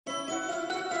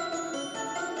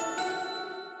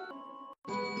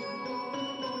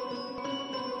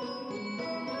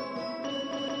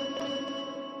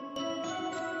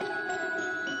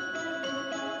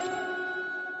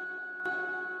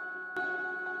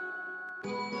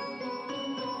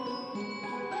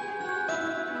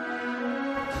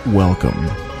Welcome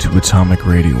to Atomic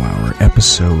Radio Hour,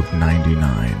 episode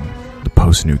 99, the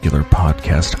post-nuclear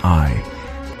podcast. I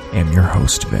am your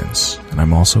host, Vince, and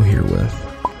I'm also here with...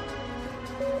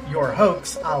 your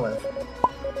hoax, Olive.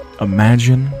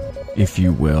 Imagine, if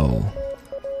you will,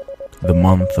 the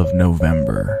month of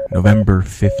November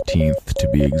 15th to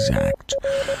be exact,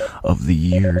 of the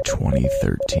year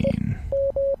 2013.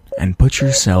 And put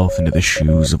yourself into the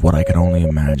shoes of what I can only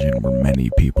imagine were many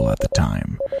people at the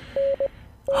time.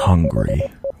 Hungry,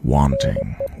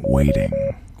 wanting,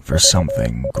 waiting for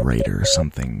something greater,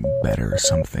 something better,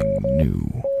 something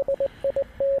new.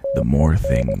 The more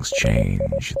things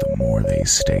change, the more they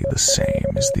stay the same,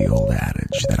 is the old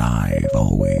adage that I've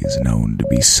always known to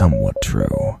be somewhat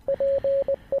true.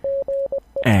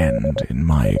 And in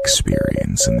my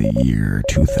experience in the year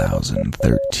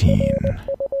 2013,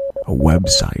 a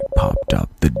website popped up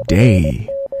the day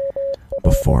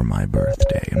before my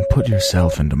birthday, and put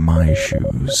yourself into my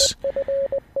shoes.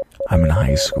 I'm in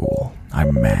high school.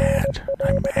 I'm mad.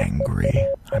 I'm angry.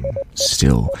 I'm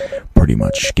still pretty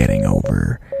much getting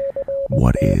over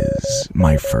what is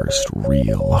my first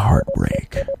real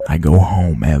heartbreak. I go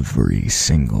home every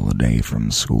single day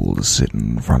from school to sit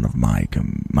in front of my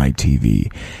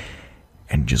TV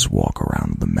and just walk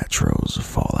around the metros of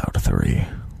Fallout 3.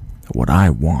 What I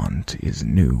want is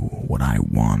new. What I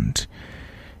want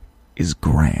is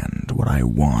grand. What I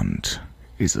want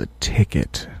is a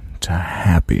ticket to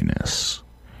happiness.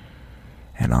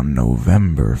 And on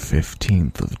November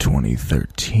 15th of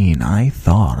 2013, I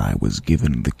thought I was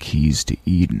given the keys to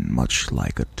Eden, much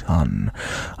like a ton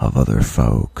of other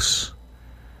folks.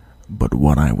 But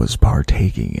what I was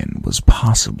partaking in was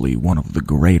possibly one of the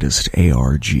greatest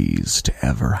ARGs to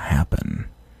ever happen.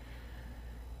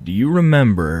 Do you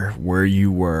remember where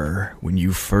you were when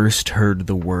you first heard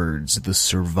the words "The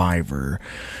Survivor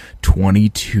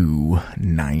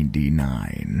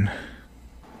 2299"?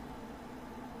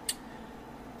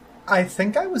 I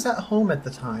think I was at home at the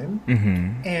time,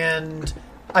 and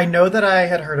I know that I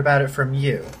had heard about it from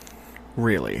you.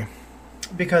 Really?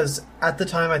 Because at the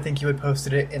time, I think you had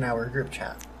posted it in our group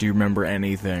chat. Do you remember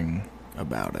anything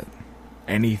about it?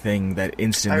 Anything that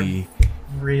instantly... I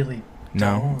really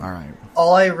No? don't. Alright.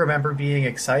 All I remember being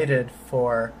excited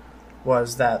for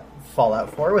was that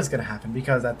Fallout 4 was going to happen,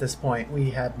 because at this point,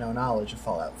 we had no knowledge of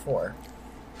Fallout 4.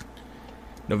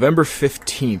 November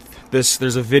 15th.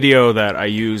 There's a video that I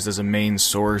used as a main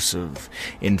source of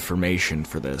information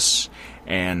for this,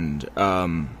 and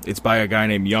it's by a guy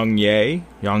named Young Yi.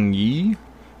 Young Ye?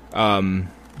 I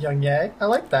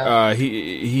like that.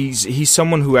 He's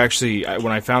someone who actually,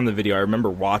 when I found the video, I remember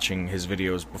watching his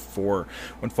videos before,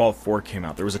 when Fallout 4 came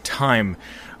out. There was a time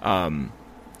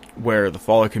where the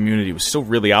Fallout community was still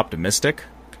really optimistic,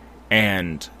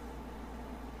 and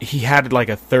he had like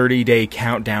a 30-day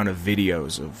countdown of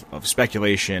videos of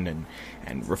speculation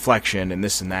and reflection and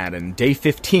this and that. And day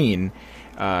 15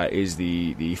 is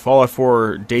the Fallout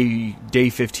 4 day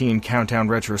 15 countdown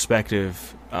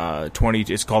retrospective.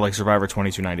 It's called like Survivor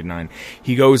 2299.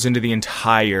 He goes into the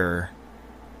entire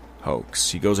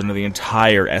hoax. He goes into the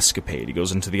entire escapade. He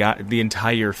goes into the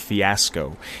entire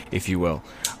fiasco, if you will.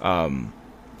 And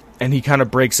he kind of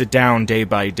breaks it down day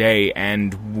by day.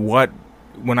 And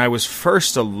when I was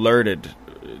first alerted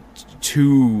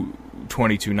to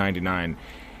 2299,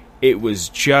 it was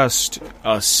just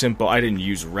a simple... I didn't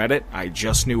use Reddit. I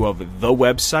just knew of the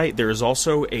website. There is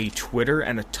also a Twitter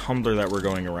and a Tumblr that were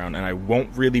going around, and I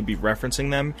won't really be referencing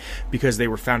them because they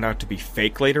were found out to be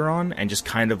fake later on and just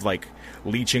kind of like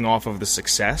leeching off of the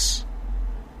success.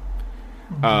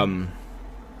 But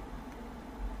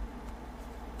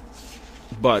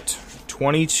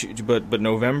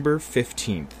November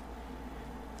 15th,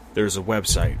 there's a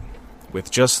website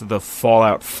with just the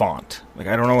Fallout font. Like,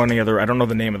 I don't know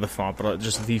the name of the font, but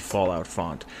just the Fallout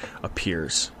font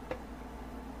appears.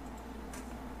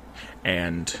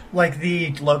 And... like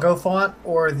the logo font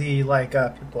or the,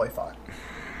 Pip-Boy font?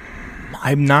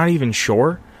 I'm not even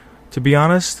sure, to be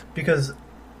honest. Because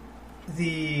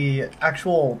the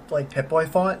actual, Pip-Boy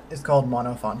font is called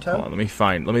Monofonto. Hold on, let me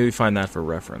find that for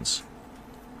reference.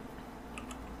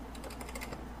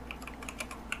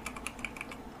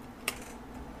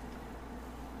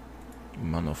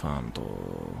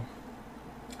 Monofonto.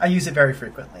 I use it very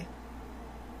frequently.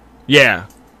 Yeah.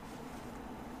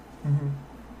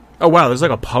 Oh wow, there's like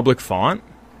a public font?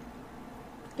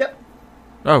 Yep.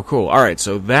 Oh, cool. All right,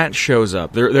 so that shows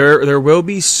up. There will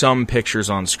be some pictures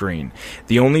on screen.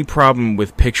 The only problem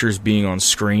with pictures being on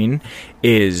screen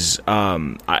is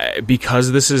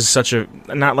because this is such a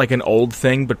not like an old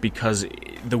thing, but because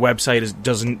the website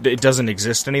doesn't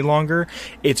exist any longer.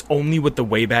 It's only what the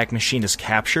Wayback Machine has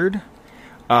captured.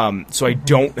 So I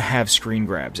don't have screen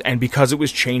grabs, and because it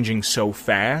was changing so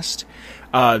fast,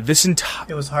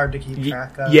 it was hard to keep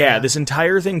track of. Yeah, this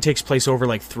entire thing takes place over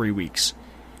like 3 weeks.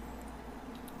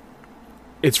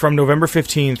 It's from November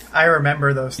 15th. I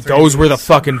remember those 3 Those weeks. were the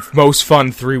fucking most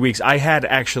fun 3 weeks. I had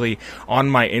actually,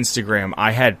 on my Instagram,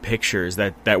 I had pictures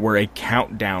that were a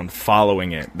countdown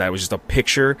following it. That was just a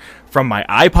picture from my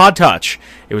iPod Touch.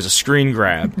 It was a screen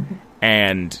grab.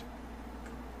 And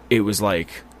it was like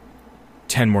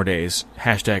 10 more days.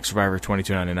 Hashtag Survivor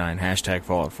 2299. Hashtag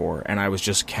Fallout 4. And I was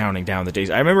just counting down the days.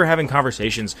 I remember having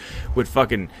conversations with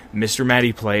fucking Mr.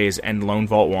 Matty Plays and Lone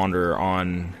Vault Wanderer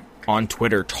on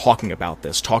Twitter talking about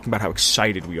this, talking about how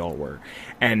excited we all were.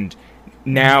 And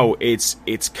now it's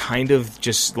kind of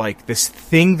just like this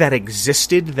thing that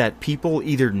existed that people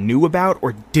either knew about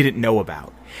or didn't know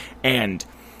about. And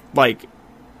like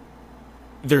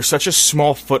there's such a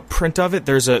small footprint of it.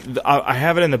 I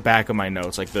have it in the back of my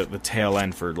notes, like the tail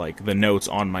end for like the notes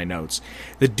on my notes.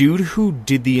 The dude who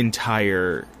did the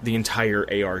entire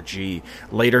ARG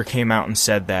later came out and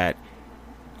said that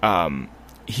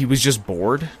he was just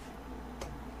bored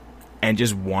and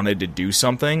just wanted to do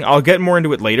something. I'll get more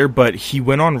into it later, but he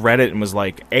went on Reddit and was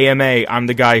like, AMA, I'm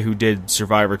the guy who did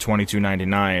Survivor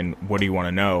 2299, what do you want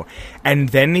to know? And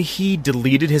then he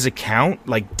deleted his account,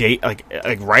 like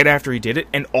right after he did it,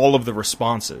 and all of the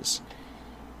responses.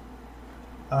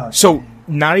 So,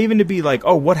 not even to be like,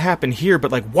 oh, what happened here,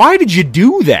 but like, why did you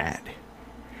do that?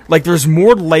 Like, there's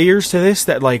more layers to this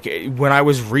that, like, when I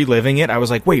was reliving it, I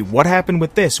was like, wait, what happened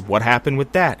with this? What happened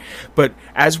with that? But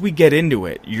as we get into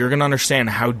it, you're going to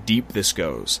understand how deep this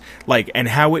goes. Like, and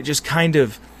how it just kind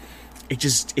of, it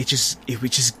just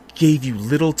gave you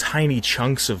little tiny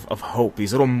chunks of hope,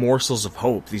 these little morsels of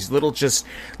hope, these little just,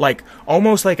 like,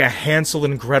 almost like a Hansel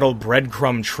and Gretel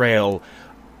breadcrumb trail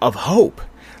of hope.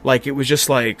 Like, it was just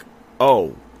like,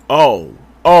 oh,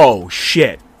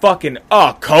 shit. Fucking,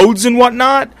 codes and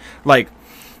whatnot? Like,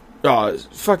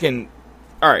 fucking,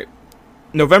 alright.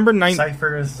 November 9th.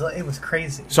 Ciphers, it was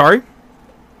crazy. Sorry?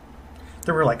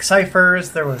 There were, like,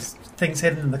 ciphers, there was things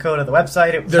hidden in the code of the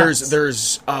website. It was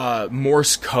There's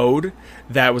Morse code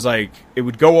that was like, it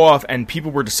would go off and people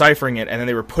were deciphering it, and then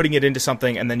they were putting it into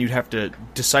something, and then you'd have to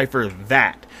decipher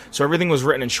that. So everything was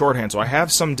written in shorthand. So I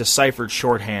have some deciphered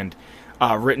shorthand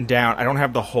written down. I don't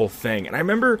have the whole thing. And I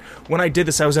remember when I did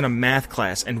this, I was in a math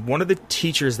class, and one of the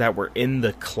teachers that were in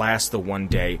the class the one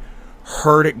day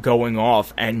heard it going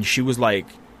off, and she was like,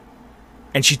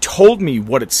 and she told me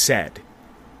what it said.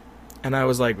 And I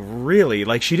was like, really?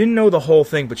 Like, she didn't know the whole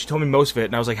thing, but she told me most of it.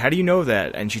 And I was like, how do you know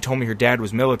that? And she told me her dad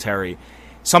was military.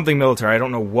 Something military, I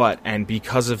don't know what. And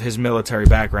because of his military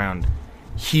background,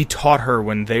 he taught her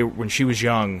when she was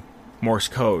young Morse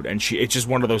code. And it's just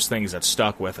one of those things that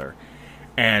stuck with her.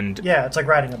 And yeah, it's like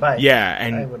riding a bike. Yeah,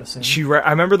 and I would assume.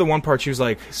 I remember the one part she was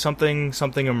like, something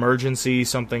emergency,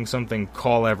 something,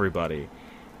 call everybody.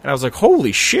 And I was like,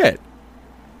 holy shit.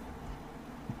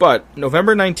 But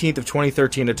November 19th of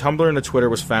 2013, a Tumblr and a Twitter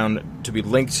was found to be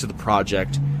linked to the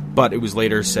project, but it was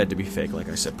later said to be fake, like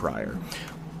I said prior.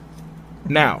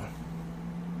 Now,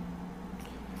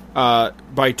 by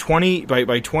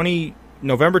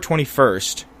November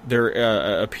 21st, there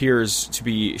appears to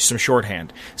be some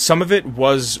shorthand. Some of it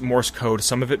was Morse code.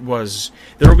 Some of it was.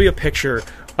 There will be a picture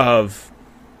of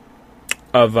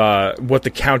what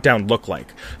the countdown looked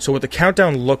like. So what the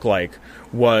countdown looked like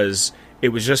was, it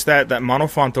was just that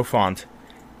monofonto font,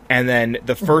 and then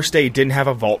the first day didn't have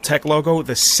a Vault-Tec logo.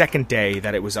 The second day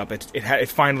that it was up, it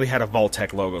finally had a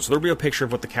Vault-Tec logo. So there'll be a picture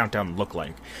of what the countdown looked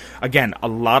like. Again, a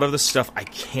lot of the stuff I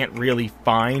can't really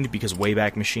find because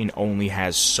Wayback Machine only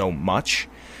has so much.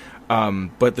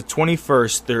 But the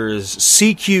 21st, there's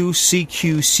CQ,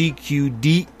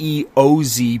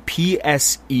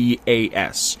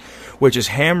 which is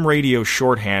ham radio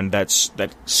shorthand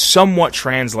that somewhat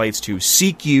translates to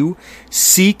seek you.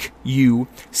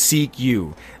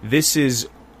 This is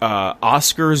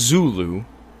Oscar Zulu,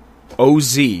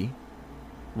 OZ,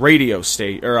 radio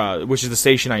state, which is the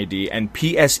station ID, and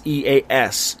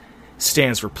PSEAS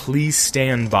stands for please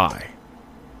stand by.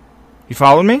 You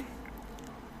follow me?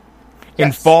 Yes.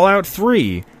 In Fallout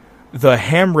 3, the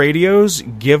ham radios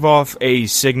give off a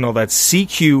signal that's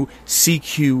CQ,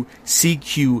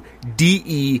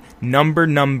 DE,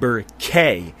 number,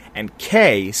 K, and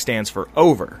K stands for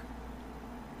over.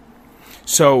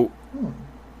 So,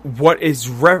 what is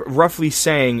roughly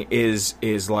saying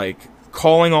is like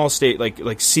calling all state,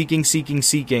 like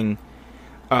seeking.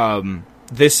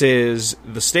 This is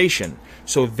the station.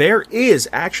 So there is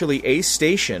actually a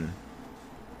station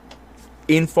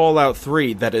in Fallout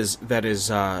 3 that is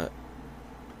not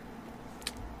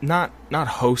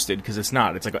hosted, because it's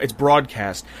not. It's like it's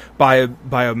broadcast by a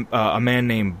man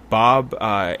named Bob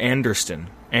Anderstein.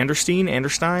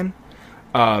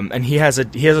 And he has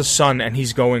a son, and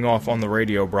he's going off on the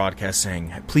radio broadcast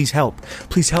saying, please help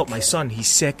my son, he's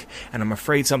sick, and I'm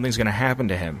afraid something's going to happen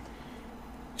to him.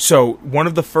 So one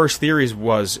of the first theories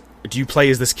was, do you play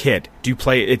as this kid? Do you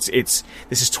play, this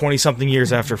is 20 something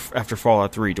years after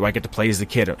Fallout 3, do I get to play as the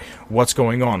kid? What's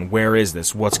going on? Where is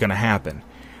this? What's going to happen?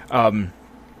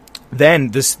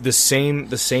 Then the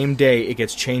same day it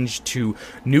gets changed to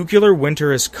nuclear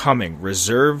winter is coming.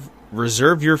 Reserve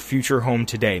your future home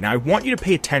today. Now, I want you to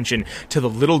pay attention to the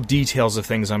little details of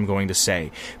things I'm going to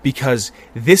say, because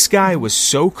this guy was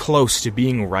so close to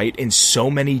being right in so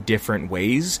many different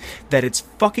ways that it's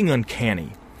fucking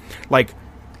uncanny. Like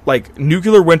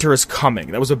nuclear winter is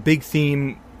coming. That was a big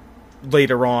theme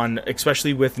later on,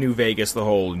 especially with New Vegas, the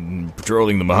whole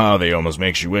patrolling the Mojave almost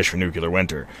makes you wish for nuclear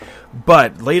winter.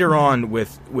 But later on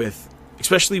with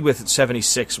especially with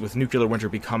 76, with nuclear winter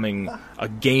becoming a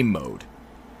game mode,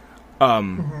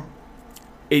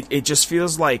 it just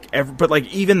feels like but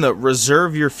like even the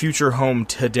reserve your future home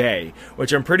today,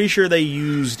 which I'm pretty sure they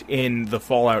used in the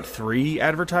Fallout 3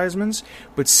 advertisements,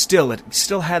 but still it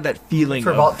still had that feeling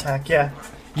for Vault-Tec, yeah.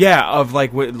 Yeah, of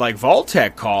like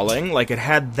Vault-Tec calling, like it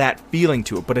had that feeling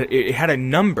to it, but it had a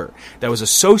number that was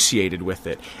associated with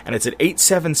it, and it's at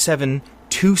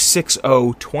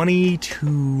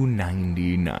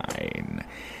 877-260-2299.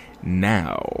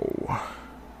 Now,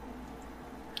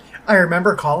 I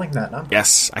remember calling that number.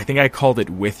 yes, I think I called it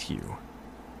with you.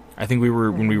 I think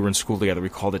when we were in school together, we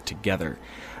called it together.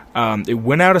 It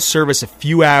went out of service a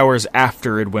few hours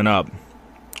after it went up,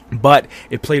 but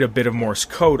it played a bit of Morse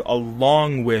code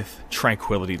along with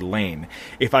Tranquility Lane.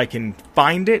 If I can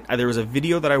find it, there was a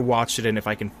video that I watched it in. If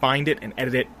I can find it and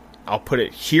edit it, I'll put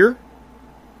it here.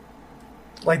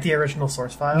 Like the original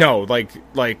source file? No, like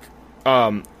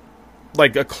a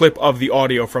clip of the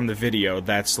audio from the video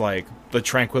that's like the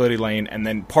Tranquility Lane, and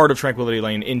then part of Tranquility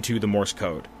Lane into the Morse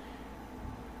code.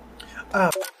 Oh.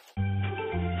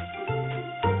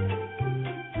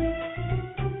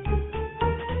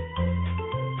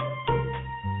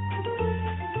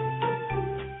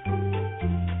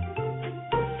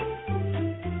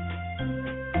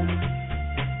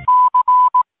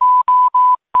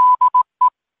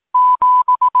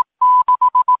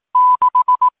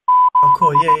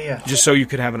 Cool, yeah. Just so you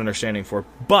could have an understanding for it.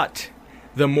 But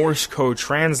the Morse code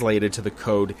translated to the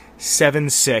code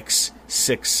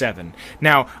 7667.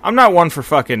 Now, I'm not one for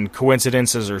fucking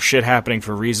coincidences or shit happening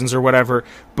for reasons or whatever,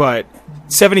 but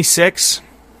 76,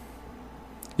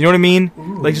 you know what I mean?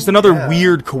 Ooh, like just another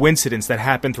weird coincidence that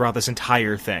happened throughout this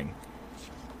entire thing.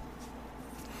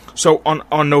 So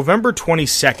on November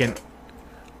 22nd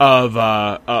of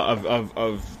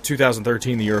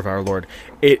 2013, the year of our Lord,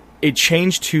 it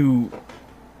changed to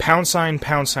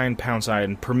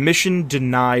 #, permission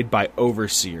denied by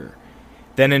overseer.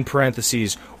 Then in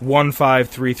parentheses,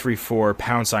 15334, #.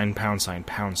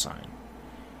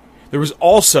 There was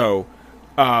also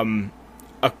a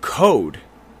code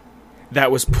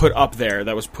that was put up there,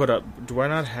 that was put up... Do I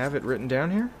not have it written down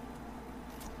here?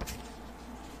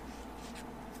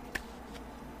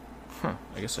 Huh,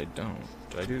 I guess I don't.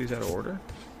 Did I do these out of order?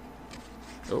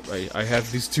 Oh, I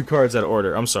have these two cards out of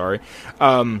order. I'm sorry.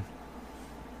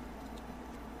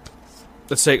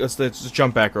 Let's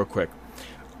jump back real quick.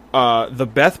 The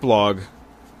Beth blog.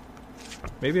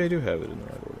 Maybe I do have it in the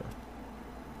right order.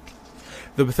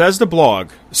 The Bethesda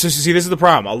blog. So see, this is the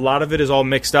problem. A lot of it is all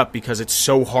mixed up because it's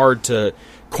so hard to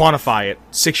quantify it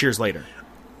 6 years later.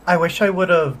 I wish I would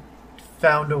have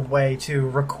found a way to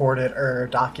record it or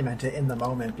document it in the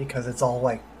moment, because it's all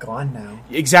like gone now.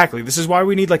 Exactly. This is why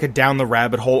we need like a down the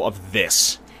rabbit hole of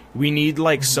this. We need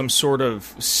like some sort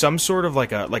of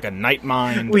like a night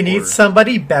mind. We need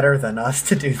somebody better than us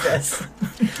to do this.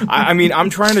 I mean, I'm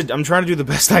trying to do the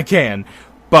best I can,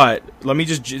 but let me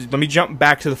jump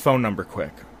back to the phone number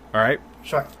quick. All right?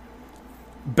 Sure.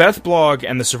 Beth blog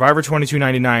and the Survivor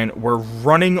 2299 were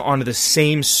running on the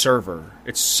same server.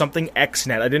 It's something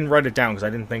XNet. I didn't write it down because I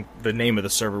didn't think the name of the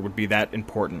server would be that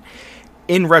important.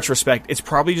 In retrospect, it's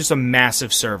probably just a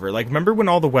massive server. Like, remember when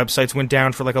all the websites went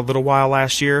down for like a little while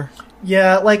last year?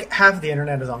 Yeah, like half the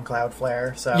internet is on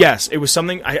Cloudflare. So yes, it was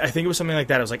something. I think it was something like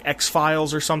that. It was like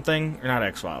X-Files or something, or not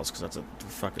X-Files because that's a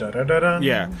fucking Da-da-da-da.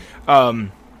 yeah.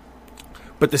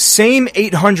 But the same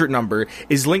 800 number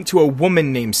is linked to a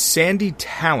woman named Sandy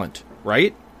Talent,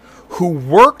 right? Who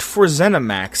worked for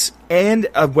ZeniMax and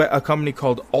a company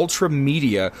called Ultra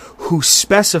Media, who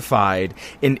specified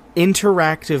in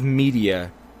interactive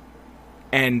media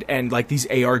and like these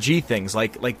ARG things,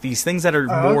 like these things that are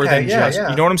more than just,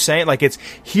 you know what I'm saying? Like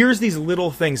here's these little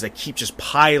things that keep just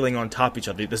piling on top of each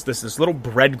other. This little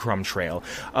breadcrumb trail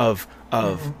of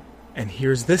and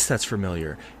here's this that's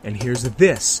familiar, and here's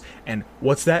this, and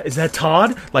what's that? Is that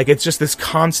Todd? Like, it's just this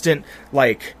constant,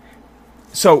 like,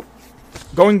 so,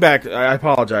 going back, I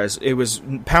apologize, it was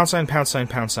 #,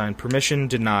 permission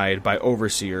denied by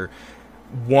Overseer,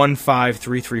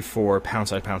 15334, #.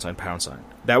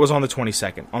 That was on the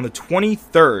 22nd. On the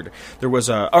 23rd, there was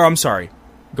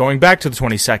going back to the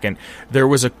 22nd, there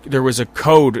was a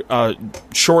code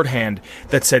shorthand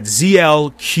that said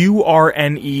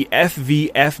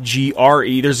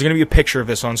ZLQRNEFVFGRE. There's going to be a picture of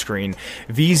this on screen.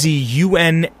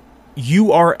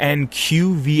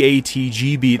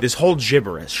 VZUNURNQVATGB. This whole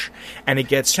gibberish, and it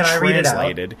gets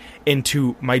translated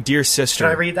into "My dear sister."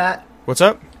 Can I read that? What's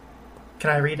up? Can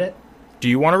I read it? Do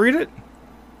you want to read it?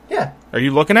 Yeah. Are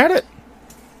you looking at it?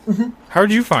 Mm-hmm. How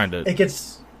did you find it? It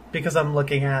gets. Because I'm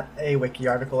looking at a wiki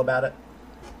article about it.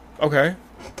 Okay.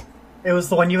 It was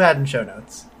the one you had in show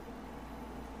notes.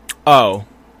 Oh.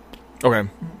 Okay.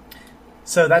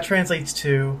 So that translates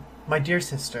to, "My dear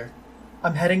sister,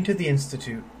 I'm heading to the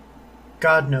Institute.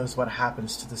 God knows what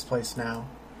happens to this place now.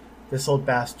 This old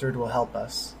bastard will help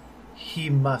us. He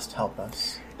must help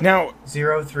us." Now,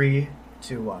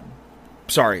 0321.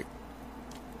 Sorry.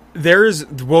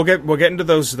 We'll get into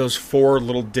those 4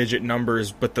 little digit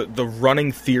numbers, but the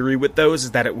running theory with those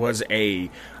is that it was an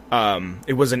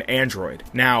android.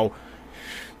 Now,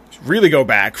 really go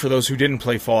back for those who didn't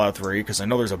play Fallout 3, because I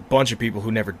know there's a bunch of people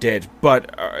who never did,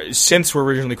 but synths were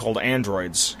originally called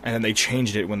androids, and then they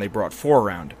changed it when they brought 4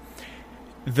 around.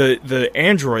 The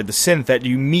android, the synth that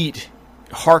you meet,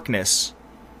 Harkness,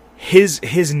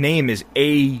 his name is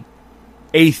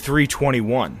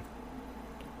A321.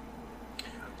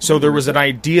 So there was an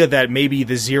idea that maybe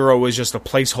the 0 was just a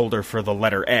placeholder for the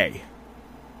letter A.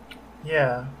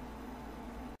 Yeah.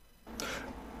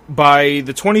 By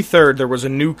the 23rd, there was a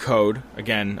new code.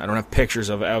 Again, I don't have pictures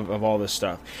of all this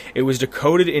stuff. It was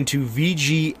decoded into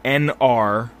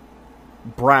VGNR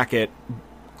bracket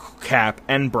cap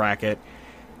N bracket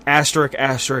asterisk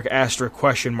asterisk asterisk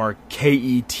question mark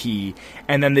KET,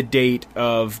 and then the date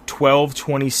of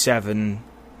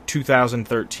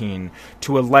 12/27/2013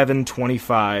 to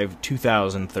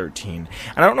 11/25/2013.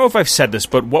 And I don't know if I've said this,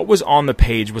 but what was on the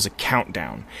page was a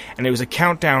countdown. And it was a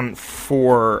countdown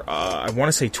for, I want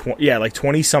to say,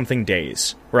 20-something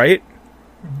days, right?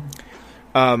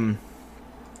 Mm-hmm.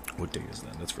 What day is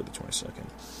that? That's for the 22nd.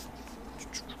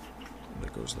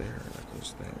 That goes there, that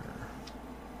goes there.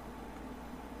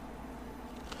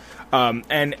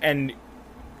 And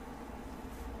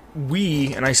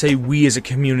we, and I say we as a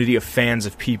community of fans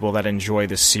of people that enjoy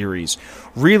this series,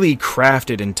 really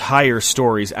crafted entire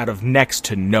stories out of next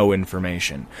to no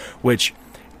information, which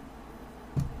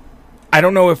I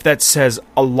don't know if that says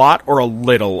a lot or a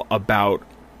little about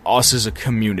us as a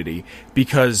community,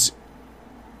 because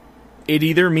it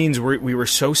either means we were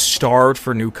so starved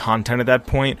for new content at that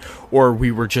point, or we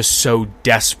were just so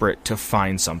desperate to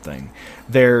find something.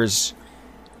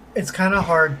 It's kind of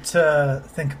hard to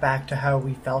think back to how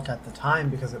we felt at the time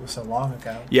because it was so long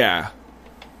ago. Yeah.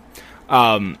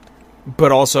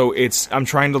 But also I'm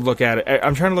trying to look at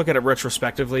it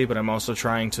retrospectively, but I'm also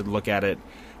trying to look at it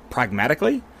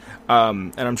pragmatically.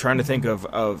 And I'm trying to think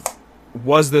of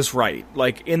was this right?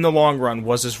 Like, in the long run,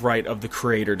 was this right of the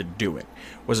creator to do it?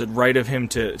 Was it right of him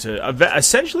to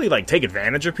essentially, like, take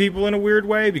advantage of people in a weird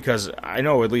way? Because I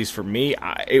know, at least for me,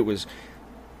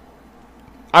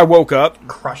 I woke up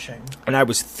crushing, and I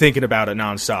was thinking about it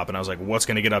nonstop, and I was like, what's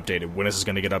going to get updated? When is this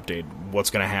going to get updated? What's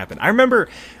going to happen? I remember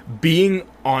being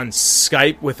on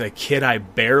Skype with a kid I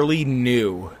barely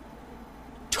knew,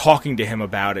 talking to him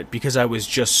about it because I was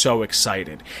just so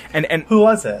excited. And who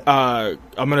was it? I'm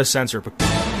going to censor.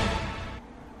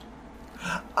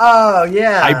 Oh,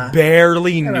 yeah. I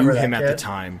barely knew him kid at the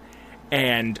time.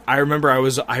 And I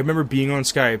remember being on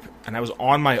Skype, and I was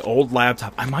on my old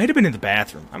laptop. I might have been in the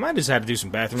bathroom. I might have just had to do some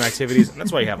bathroom activities, and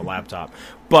that's why you have a laptop.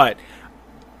 But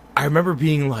I remember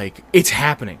being like, it's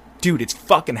happening. Dude, it's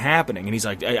fucking happening. And he's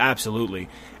like, absolutely.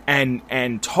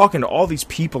 And talking to all these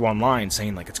people online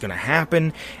saying, like, it's going to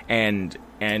happen. And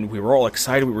and we were all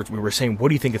excited. We were saying, what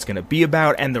do you think it's going to be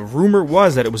about? And the rumor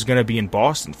was that it was going to be in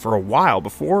Boston for a while.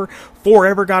 Before 4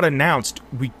 ever got announced,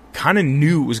 we kind of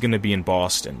knew it was going to be in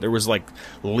Boston. There was, like,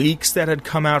 leaks that had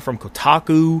come out from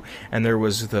Kotaku, and there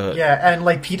was the... Yeah, and,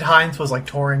 like, Pete Hines was, like,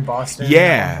 touring Boston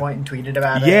at one point and tweeted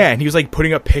about it. Yeah, and he was, like,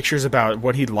 putting up pictures about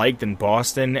what he liked in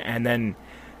Boston, and then,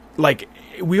 like,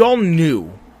 we all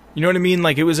knew. You know what I mean?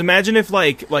 Like, it was, imagine if,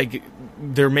 like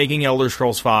they're making Elder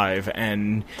Scrolls V,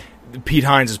 and Pete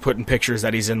Hines is putting pictures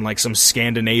that he's in, like, some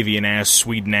Scandinavian-ass,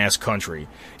 Sweden-ass country. You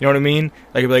know what I mean?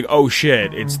 Like, it'd be like, oh,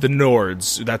 shit, it's the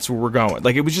Nords. That's where we're going.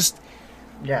 Like, it was just...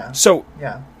 Yeah. So...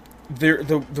 Yeah. The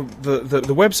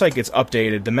website gets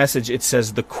updated. The message, it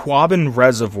says, the Quabbin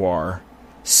Reservoir,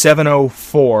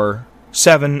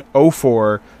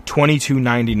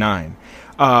 704-2299.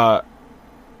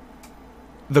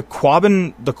 The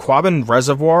Quabbin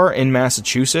Reservoir in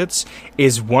Massachusetts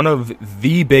is one of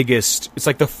the biggest... It's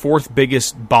like the 4th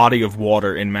biggest body of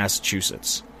water in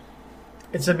Massachusetts.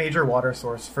 It's a major water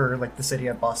source for, like, the city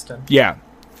of Boston. Yeah.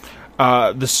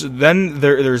 Then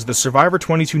there's the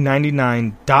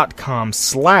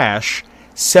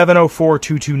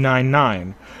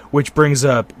survivor2299.com/7042299, which brings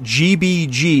up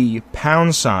GBG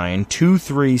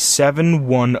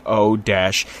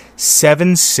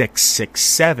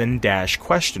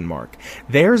 #23710-7667 ?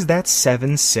 There's that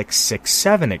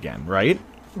 7667 again, right?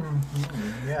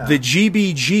 Mm-hmm, yeah. The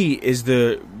GBG is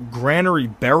the Granary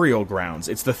Burial Grounds.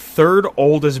 It's the 3rd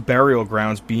oldest burial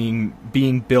grounds being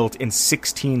built in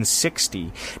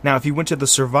 1660. Now, if you went to the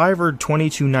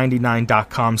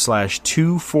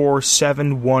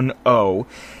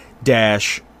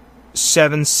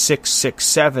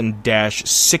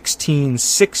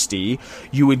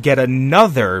you would get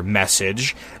another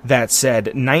message that said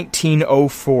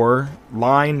 1904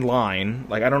 line,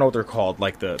 like, I don't know what they're called,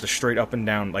 like the straight up and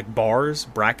down, like bars,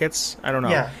 brackets, I don't know.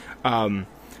 Yeah.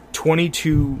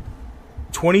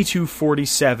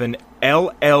 2247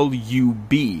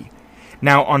 LLUB.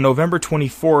 Now, on November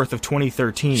 24th of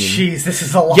 2013... Jeez, this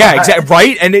is a lot. Yeah, exactly,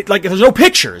 right? And it, like, there's no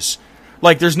pictures.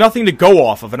 Like, there's nothing to go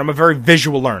off of, and I'm a very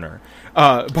visual learner.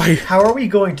 How are we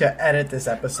going to edit this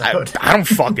episode? I don't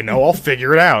fucking know. I'll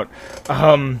figure it out.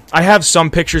 I have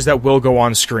some pictures that will go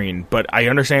on screen, but I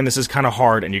understand this is kind of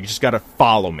hard, and you just got to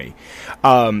follow me.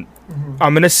 I'm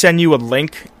going to send you a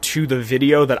link to the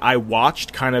video that I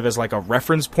watched, kind of as like a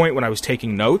reference point when I was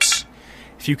taking notes.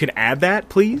 If you can add that,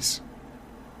 please.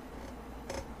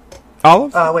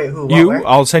 Olive? Wait, who? You? Where?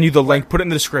 I'll send you the link. Put it in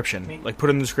the description. Me? Like, put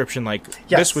it in the description, like,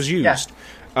 yes. This was used.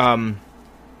 Yeah.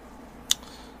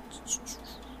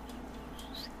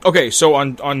 Okay, so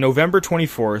on November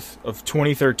 24th of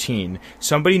 2013,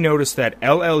 somebody noticed that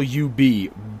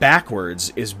LLUB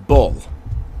backwards is bull,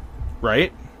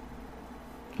 right?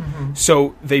 Mm-hmm.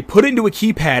 So they put it into a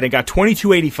keypad and got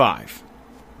 2285.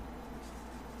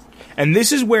 And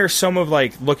this is where some of,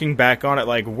 like, looking back on it,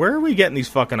 like, where are we getting these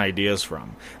fucking ideas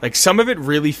from? Like, some of it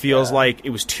really feels like it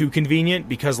was too convenient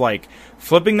because, like,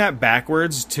 flipping that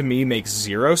backwards to me makes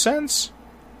 0 sense.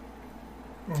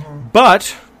 Mm-hmm.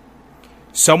 But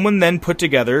someone then put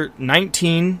together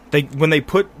 19... when they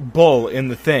put bull in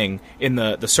the thing, in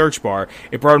the search bar,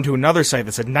 it brought them to another site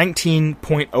that said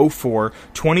 19.04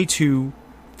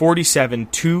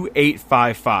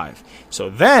 22472855. So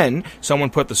then someone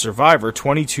put the survivor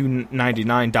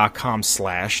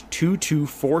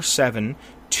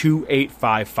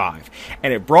 2299.com/22472855,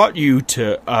 and it brought you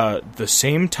to the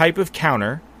same type of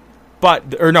counter,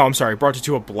 brought you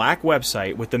to a black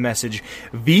website with the message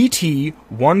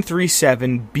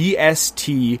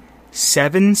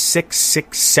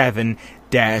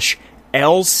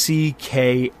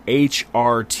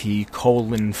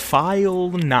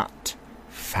file not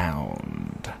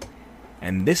found.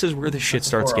 And this is where the shit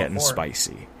starts getting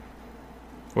spicy.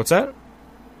 What's that?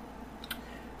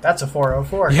 That's a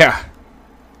 404. Yeah.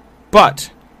 But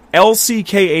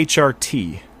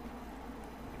LCKHRT.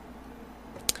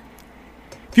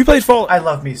 If you played Fallout, I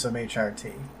love me some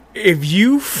HRT. If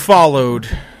you followed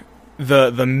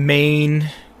the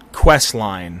main quest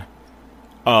line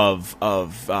of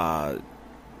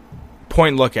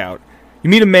Point Lookout, you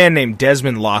meet a man named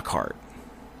Desmond Lockhart.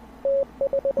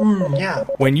 Yeah.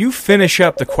 When you finish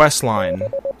up the quest line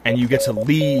and you get to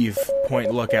leave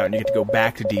Point Lookout and you get to go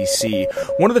back to DC,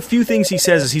 one of the few things he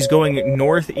says is he's going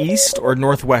northeast or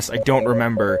northwest, I don't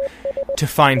remember, to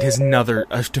find his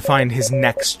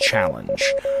next challenge.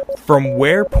 From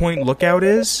where Point Lookout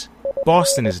is,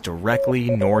 Boston is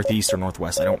directly northeast or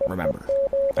northwest. I don't remember.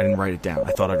 I didn't write it down.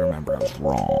 I thought I'd remember. I was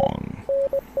wrong.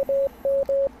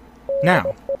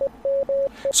 Now,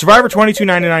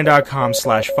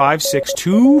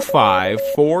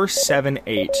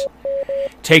 survivor2299.com/5625478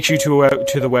 takes you to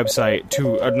the website,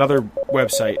 to another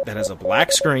website that has a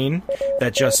black screen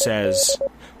that just says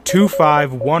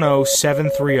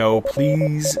 2510730,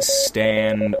 please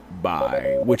stand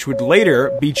by, which would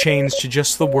later be changed to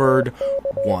just the word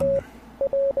 1.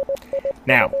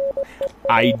 Now,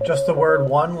 just the word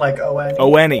 1, like O-N-E?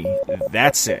 O-N-E,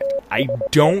 that's it. I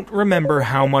don't remember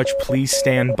how much please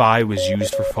stand by was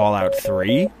used for Fallout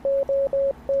 3,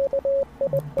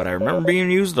 but I remember being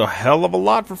used a hell of a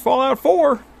lot for Fallout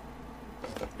 4.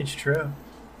 It's true.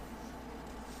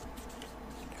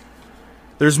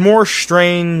 There's more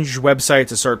strange websites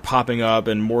that start popping up,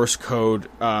 and Morse code.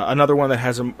 Another one that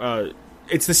has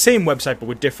it's the same website but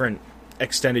with different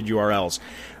extended URLs.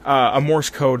 A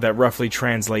Morse code that roughly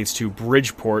translates to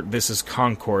Bridgeport, this is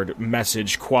Concord,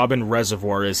 message, Quabbin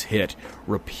Reservoir is hit,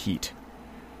 repeat.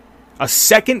 A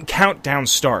second countdown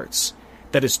starts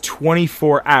that is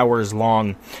 24 hours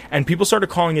long, and people started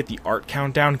calling it the art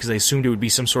countdown because they assumed it would be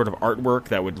some sort of artwork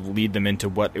that would lead them into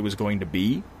what it was going to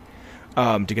be.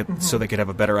 So they could have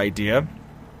a better idea.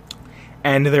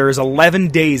 And there is 11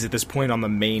 days at this point on the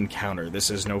main counter. This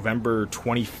is November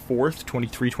 24th,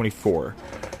 23, 24.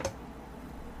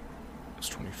 It's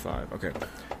 25, okay.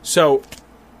 So,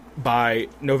 by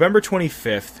November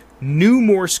 25th, new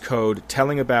Morse code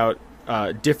telling about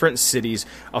different cities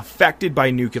affected by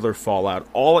nuclear fallout,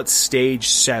 all at stage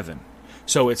 7.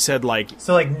 So it said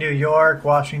So New York,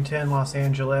 Washington, Los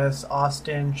Angeles,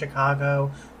 Austin,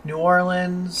 Chicago, New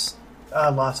Orleans,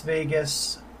 Las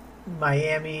Vegas,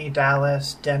 Miami,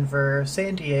 Dallas, Denver,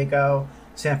 San Diego,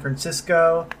 San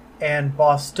Francisco, and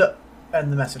Boston.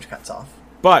 And the message cuts off.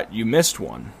 But you missed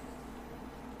one.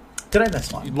 Did I miss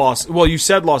one? You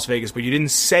said Las Vegas, but you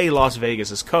didn't say Las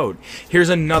Vegas' code. Here's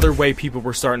another way people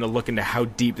were starting to look into how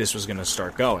deep this was going to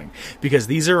start going. Because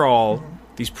these are all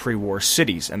these pre-war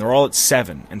cities, and they're all at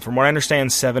 7. And from what I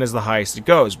understand, 7 is the highest it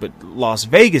goes. But Las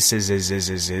Vegas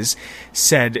is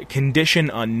said condition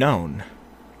unknown.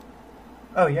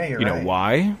 Oh, yeah, you're right. You know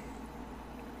why?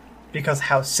 Because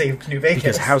House saved New Vegas.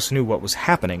 Because House knew what was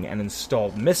happening and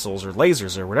installed missiles or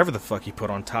lasers or whatever the fuck he put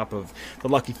on top of the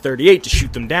Lucky 38 to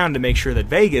shoot them down to make sure that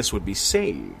Vegas would be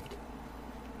saved.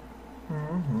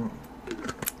 Mm-hmm.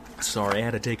 Sorry, I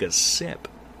had to take a sip.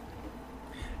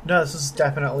 No, this is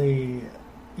definitely...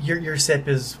 Your sip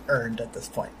is earned at this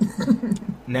point.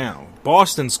 Now,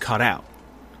 Boston's cut out,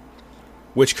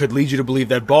 which could lead you to believe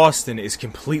that Boston is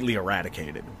completely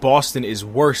eradicated. Boston is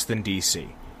worse than D.C.,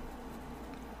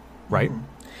 right?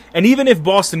 And even if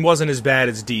Boston wasn't as bad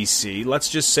as D.C., let's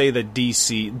just say that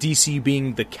D.C.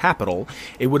 being the capital,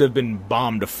 it would have been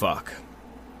bombed to fuck.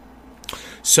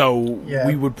 So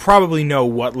we would probably know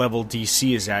what level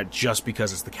D.C. is at just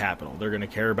because it's the capital. They're going to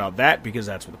care about that because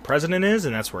that's where the president is,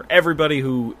 and that's where everybody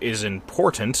who is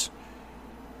important,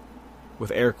 with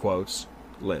air quotes,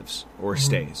 lives, or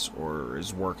stays, or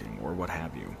is working, or what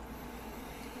have you.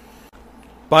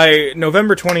 By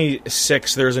November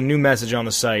 26th, there's a new message on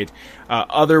the site.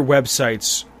 Other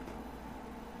websites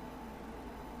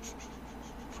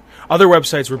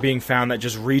were being found that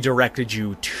just redirected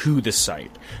you to the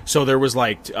site. So there was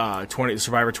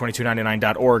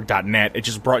Survivor2299.org.net. It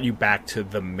just brought you back to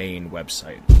the main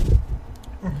website.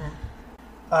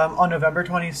 On November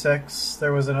 26th,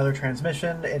 there was another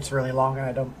transmission. It's really long,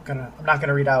 and I'm not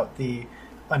gonna read out the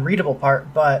unreadable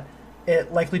part, but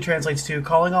it likely translates to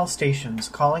calling all stations,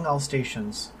 calling all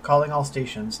stations, calling all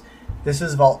stations. This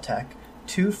is Vault-Tec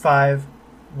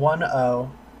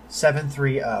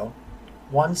 2510730.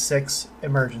 16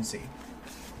 emergency.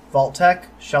 Vault-Tec,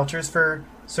 shelters for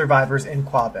survivors in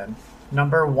Quabbin.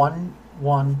 Number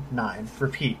 119.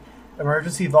 Repeat.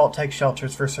 Emergency Vault-Tec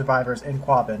shelters for survivors in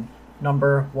Quabbin.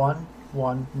 Number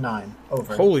 119.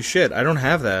 Over. Holy shit, I don't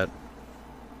have that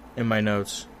in my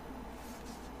notes.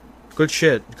 Good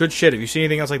shit. Good shit. If you see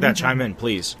anything else like that, chime in,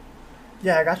 please.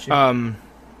 Yeah, I got you.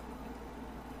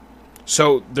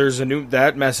 So there's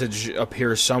that message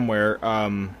appears somewhere,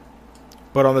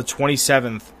 but on the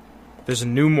 27th, there's a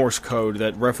new Morse code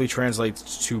that roughly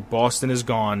translates to Boston is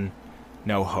gone,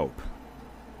 no hope.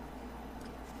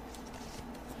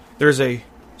 There's a...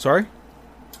 Sorry?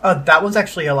 That one's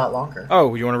actually a lot longer.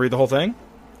 Oh, you want to read the whole thing?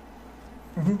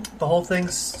 The whole thing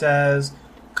says,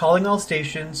 calling all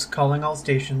stations, calling all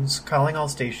stations, calling all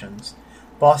stations.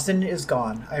 Boston is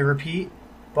gone. I repeat,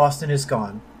 Boston is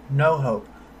gone. No hope.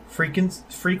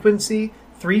 Frequency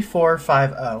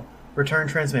 3450. Return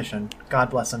transmission. God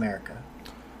bless America.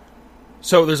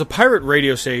 So there's a pirate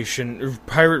radio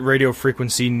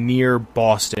frequency near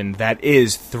Boston that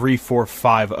is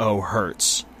 3450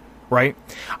 hertz, right?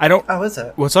 Oh, is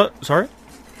it? What's up? Sorry?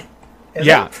 Is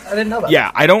it? I didn't know that. Yeah,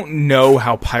 I don't know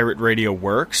how pirate radio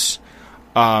works.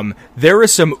 There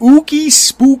is some ooky,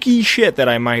 spooky shit that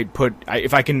I might put.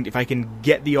 If I can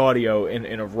get the audio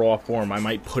in a raw form, I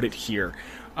might put it here.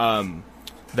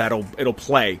 It'll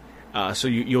play. So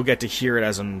you'll get to hear it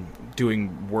as I'm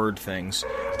doing word things.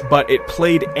 But it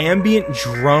played ambient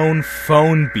drone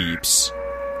phone beeps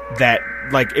that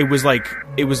it was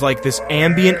like this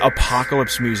ambient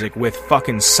apocalypse music with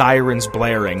fucking sirens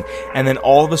blaring, and then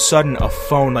all of a sudden a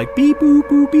phone like beep boop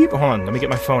boop beep. Hold on, let me get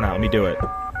my phone out. Let me do it.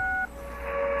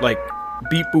 Like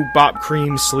beep boop bop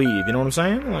cream sleeve. You know what I'm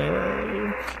saying?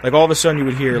 Like all of a sudden you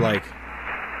would hear like.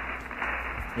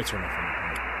 Let me turn my phone on.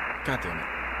 God damn it.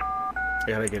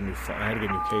 I had to get a new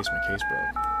case. My case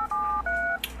broke.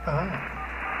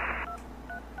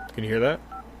 Can you hear that?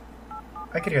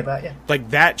 I could hear that, yeah.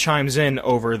 Like, that chimes in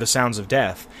over the sounds of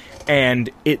death. And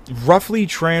it roughly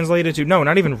translated to... No,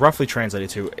 not even roughly translated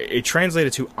to. It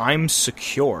translated to, I'm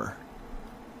secure.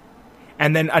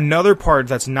 And then another part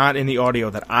that's not in the audio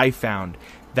that I found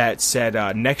that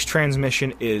said, next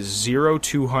transmission is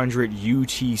 0200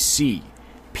 UTC.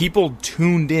 People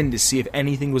tuned in to see if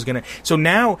anything was going to... So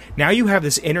now you have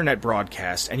this internet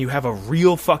broadcast, and you have a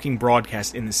real fucking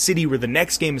broadcast in the city where the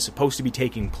next game is supposed to be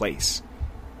taking place.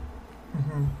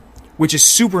 Mm-hmm. Which is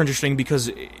super interesting,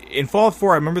 because in Fallout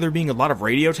 4, I remember there being a lot of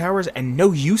radio towers and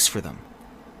no use for them.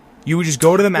 You would just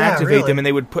go to them, activate them, and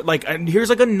they would put, like... And here's,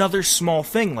 like, another small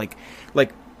thing, like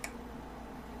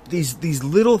these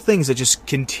little things that just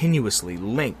continuously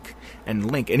link.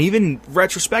 And even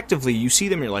retrospectively, you see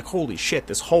them and you're like, holy shit,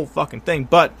 this whole fucking thing.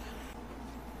 But,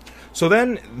 so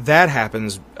then that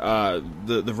happens,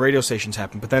 the radio stations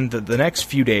happen, but then the next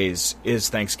few days is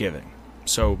Thanksgiving.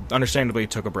 So, understandably,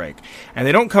 it took a break. And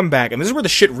they don't come back, and this is where the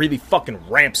shit really fucking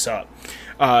ramps up.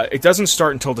 It doesn't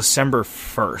start until December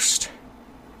 1st.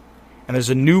 And there's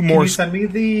a new Morse... Can you send me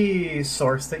the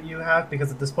source that you have?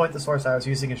 Because at this point, the source I was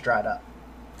using is dried up.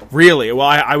 Really? Well,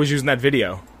 I was using that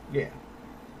video. Yeah.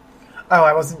 Oh,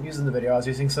 I wasn't using the video. I was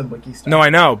using some wiki stuff. No, I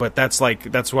know, but that's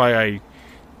why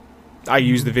I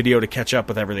use the video to catch up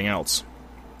with everything else.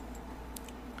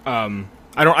 I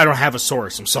don't have a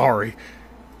source. I'm sorry.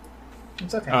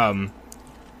 It's okay.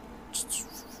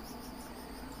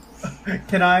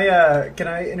 Can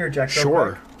I interject?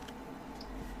 Sure.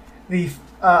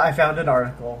 I found an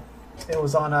article. It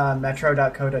was on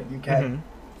metro.co.uk. Mm-hmm.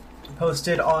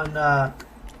 Posted on the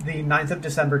 9th of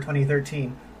December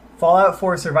 2013. Fallout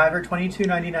 4 Survivor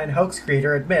 2299 hoax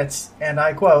creator admits, and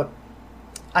I quote,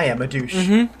 "I am a douche."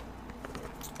 Mm-hmm.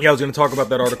 Yeah, I was going to talk about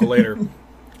that article later.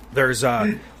 There's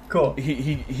cool.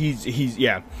 He's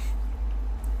yeah.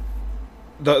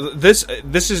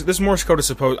 This Morse code is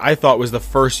supposed, I thought, was the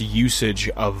first usage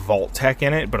of Vault-Tec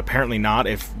in it, but apparently not.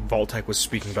 If Vault-Tec was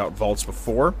speaking about vaults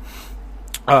before,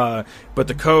 but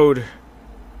the code.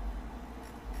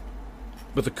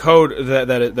 But the code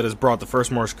that has brought the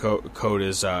first Morse code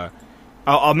is...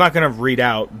 I'm not going to read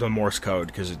out the Morse code,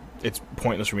 because it's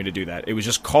pointless for me to do that. It was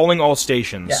just calling all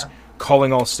stations,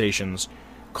 calling all stations,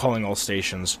 calling all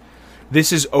stations.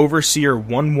 This is Overseer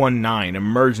 119,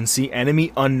 emergency,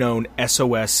 enemy unknown,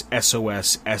 SOS,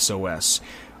 SOS, SOS.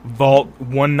 Vault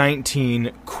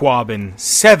 119, Quabbin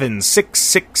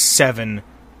 7667,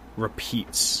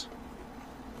 repeats.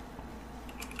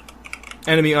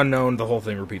 Enemy unknown, the whole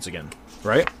thing repeats again.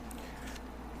 Right?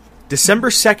 December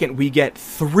 2nd, we get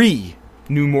 3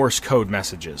 new Morse code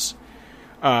messages.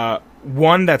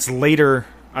 One that's later,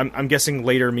 I'm guessing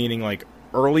later meaning like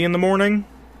early in the morning,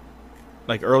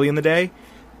 like early in the day.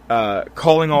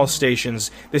 Calling all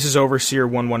stations. This is Overseer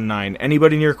 119.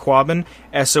 Anybody near Quabbin?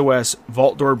 SOS,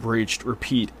 vault door breached.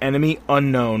 Repeat. Enemy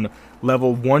unknown.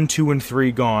 Level 1, 2, and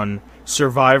 3 gone.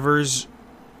 Survivors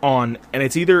on, and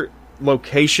it's either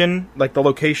location, like the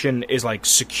location is like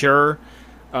secure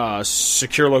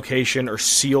location or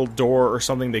sealed door or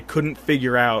something. They couldn't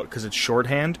figure out, because it's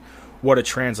shorthand, what it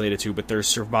translated to, but there's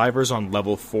survivors on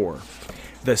level 4.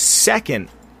 The second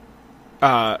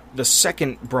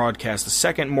broadcast, the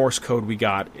second Morse code we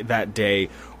got that day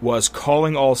was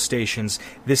calling all stations.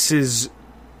 This is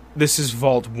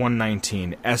Vault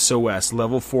 119. SOS,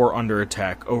 level 4 under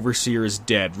attack. Overseer is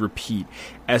dead. Repeat.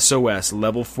 SOS,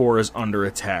 level 4 is under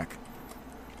attack.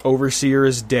 Overseer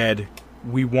is dead.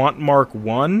 We want Mark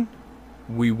 1.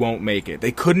 We won't make it.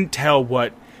 They couldn't tell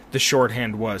what the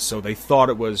shorthand was, so they thought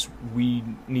it was, we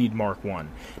need Mark 1.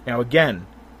 Now again,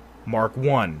 Mark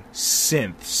 1,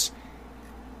 synths.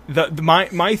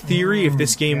 My theory, if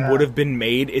this game would have been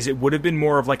made, is it would have been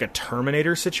more of like a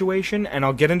Terminator situation, and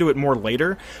I'll get into it more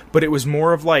later, but it was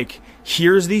more of like,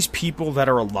 here's these people that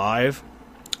are alive,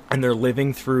 and they're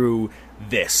living through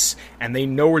this, and they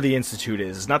know where the Institute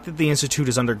is. It's not that the Institute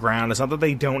is underground. It's not that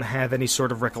they don't have any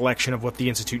sort of recollection of what the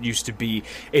Institute used to be.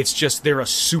 It's just they're a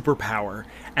superpower,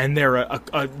 and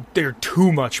they're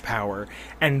too much power,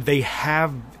 and they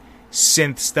have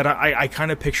synths that I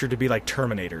kind of picture to be like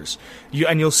Terminators.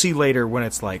 You'll see later when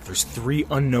it's like there's 3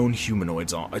 unknown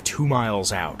humanoids 2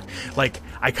 miles out. Like,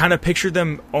 I kind of picture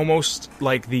them almost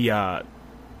like the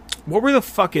what were the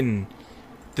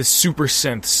super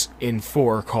synths in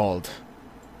 4 called?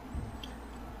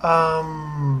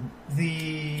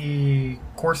 The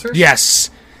Coursers? Yes.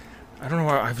 I don't know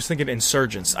why I was thinking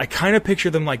Insurgents. I kind of picture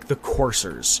them like the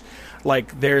Coursers.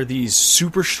 Like, they're these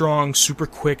super strong, super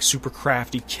quick, super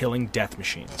crafty killing death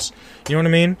machines. You know what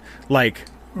I mean? Like...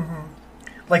 Mm-hmm.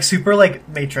 Like super, like,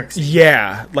 Matrix.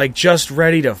 Yeah. Like, just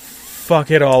ready to fuck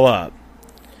it all up.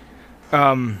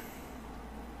 And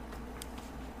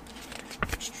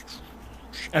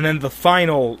then the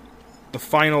final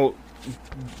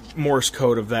Morse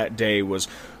code of that day was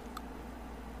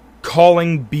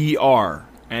calling BR.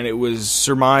 And it was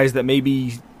surmised that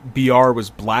maybe BR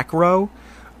was Black Row.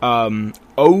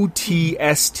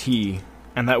 OTST,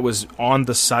 and that was on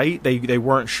the site. They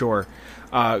weren't sure.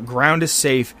 Ground is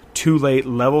safe. Too late.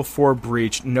 Level 4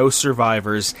 breach. No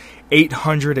survivors.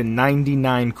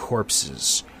 899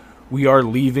 corpses. We are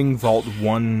leaving Vault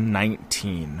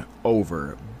 119.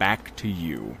 Over. Back to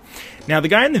you. Now, the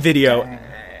guy in the video,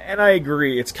 and I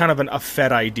agree, it's kind of a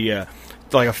fed idea,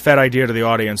 like a fed idea to the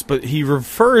audience, but he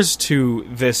refers to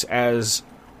this as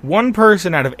one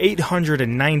person out of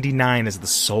 899 is the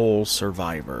sole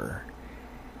survivor.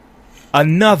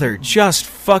 Another just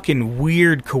fucking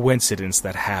weird coincidence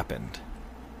that happened.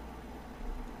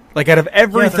 Like, out of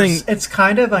everything... Yeah, it's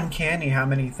kind of uncanny how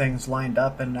many things lined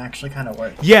up and actually kind of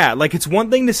worked. Yeah, like, it's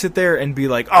one thing to sit there and be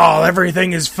like, oh,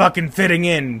 everything is fucking fitting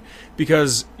in,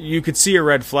 because you could see a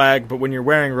red flag, but when you're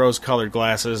wearing rose-colored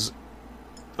glasses,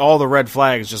 all the red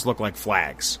flags just look like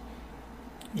flags.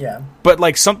 Yeah. But,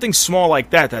 like, something small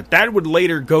like that would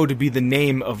later go to be the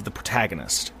name of the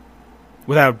protagonist.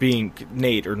 Without being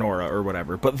Nate or Nora or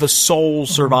whatever. But the sole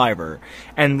survivor.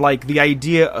 And, like, the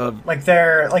idea of... Like,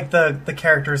 they're... Like, the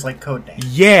character's, like, code name.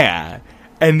 Yeah.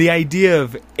 And the idea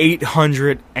of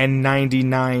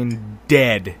 899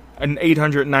 dead. And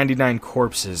 899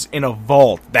 corpses in a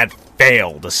vault that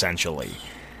failed, essentially.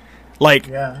 Like,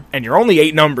 yeah. And you're only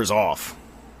 8 numbers off.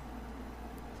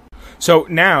 So,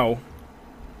 now...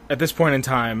 At this point in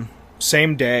time,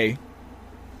 same day,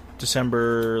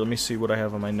 December, let me see what I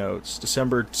have on my notes,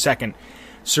 December 2nd,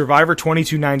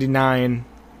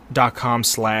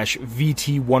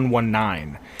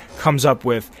 Survivor2299.com/VT119 comes up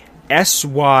with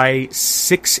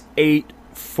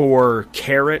SY684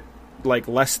 caret, like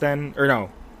less than, or no,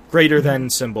 greater than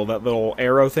symbol, that little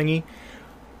arrow thingy.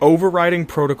 Overriding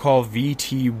protocol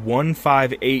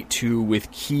VT1582 with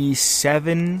key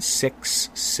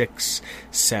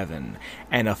 7667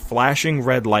 and a flashing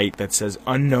red light that says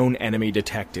unknown enemy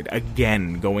detected.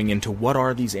 Again, going into what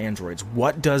are these androids?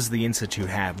 What does the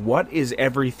Institute have? What is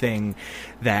everything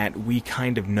that we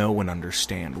kind of know and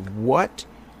understand? What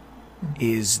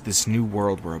is this new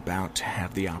world we're about to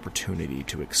have the opportunity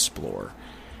to explore?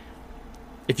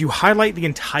 If you highlight the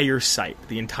entire site,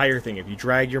 the entire thing, if you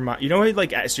drag your mouse... You know how,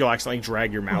 like, you'll accidentally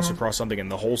drag your mouse across something and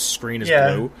the whole screen is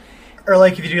blue? Or,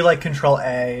 like, if you do, like,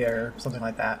 Control-A or something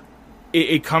like that.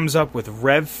 It comes up with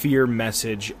Rev Fear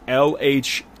message,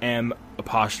 LHM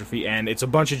apostrophe N. It's a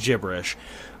bunch of gibberish.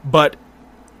 But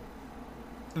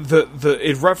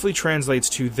it roughly translates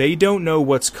to, they don't know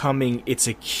what's coming, it's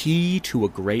a key to a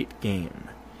great game.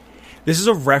 This is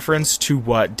a reference to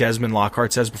what Desmond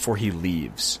Lockhart says before he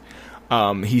leaves.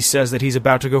 He says that he's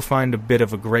about to go find a bit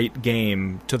of a great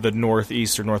game to the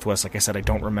northeast or northwest. Like I said, I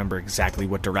don't remember exactly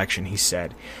what direction he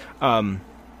said.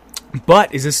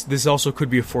 But this also could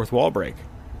be a fourth wall break.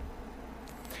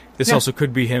 This also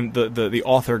could be him, the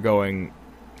author going,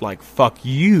 like, fuck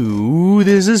you,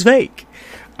 this is fake.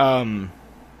 I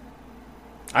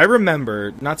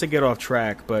remember, not to get off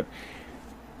track, but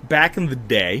back in the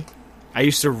day, I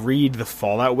used to read the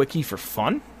Fallout Wiki for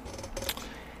fun.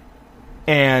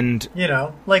 And... You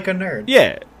know, like a nerd.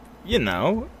 Yeah, you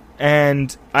know.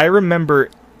 And I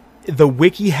remember the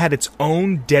wiki had its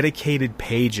own dedicated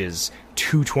pages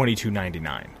to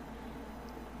 2299.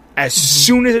 As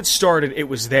soon as it started, it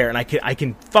was there. And I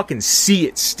can fucking see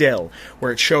it still.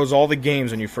 Where it shows all the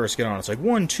games when you first get on. It's like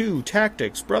 1, 2,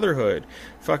 Tactics, Brotherhood.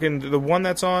 Fucking the one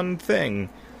that's on Thing.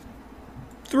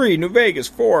 3, New Vegas.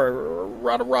 4,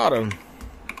 Rada Rada.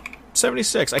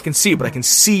 76. I can see it, but I can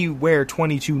see where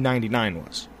 2299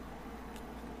 was.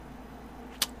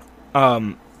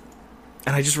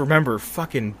 And I just remember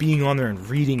fucking being on there and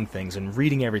reading things and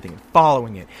reading everything and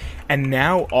following it. And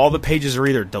now all the pages are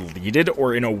either deleted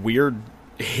or in a weird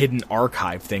hidden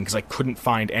archive thing because I couldn't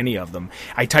find any of them.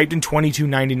 I typed in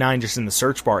 2299 just in the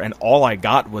search bar, and all I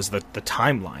got was the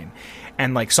timeline.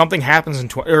 And like something happens in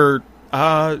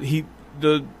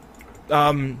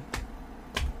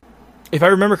if I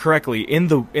remember correctly, in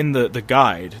the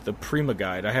guide, the Prima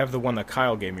guide, I have the one that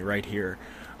Kyle gave me right here.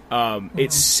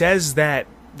 It says that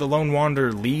the Lone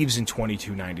Wanderer leaves in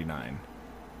 2299.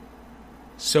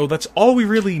 So that's all we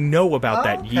really know about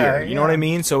that year. You know what I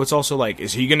mean? So it's also like,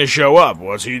 is he going to show up?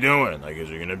 What's he doing? Like, is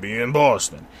he going to be in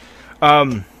Boston?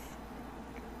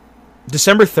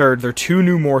 December 3rd, there are 2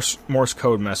 new Morse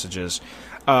code messages.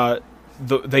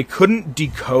 They couldn't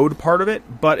decode part of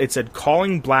it, but it said,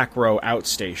 calling Black Row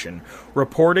outstation,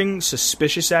 reporting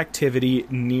suspicious activity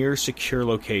near secure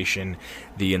location,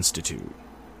 the Institute.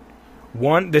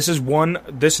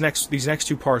 These next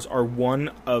 2 parts are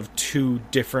one of 2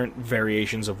 different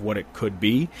variations of what it could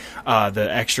be. The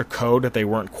extra code that they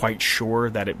weren't quite sure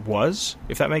that it was,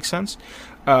 if that makes sense.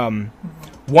 1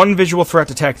 visual threat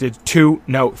detected,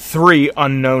 3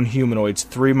 unknown humanoids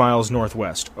 3 miles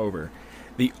northwest, over.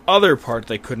 The other part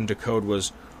they couldn't decode was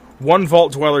 1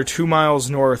 vault dweller 2 miles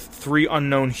north, 3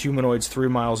 unknown humanoids 3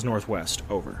 miles northwest,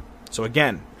 over. So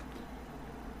again,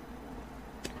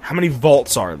 how many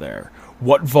vaults are there?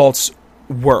 What vaults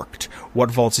worked? What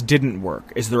vaults didn't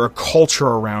work? Is there a culture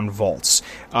around vaults?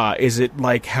 Is it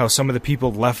like how some of the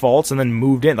people left vaults and then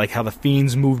moved in, like how the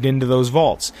fiends moved into those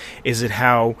vaults? Is it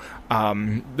how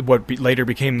later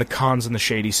became the Khans and the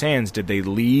Shady Sands? Did they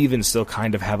leave and still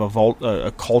kind of have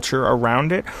a culture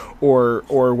around it? Or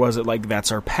was it like,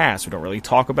 that's our past, we don't really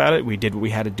talk about it, we did what we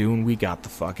had to do and we got the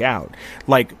fuck out?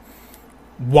 Like,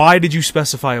 why did you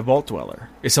specify a Vault Dweller?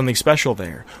 Is something special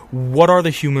there? What are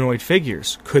the humanoid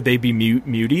figures? Could they be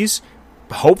muties?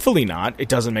 Hopefully not. It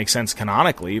doesn't make sense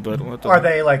canonically, but... Are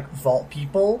they, like, Vault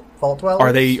people? Vault Dwellers?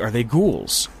 Are they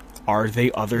ghouls? Are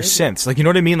they other synths? Like, you know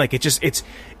what I mean? Like, it's...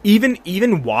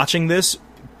 Even watching this,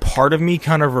 part of me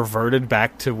kind of reverted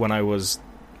back to when I was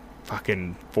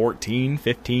fucking 14,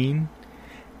 15,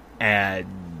 and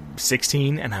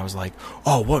 16, and I was like,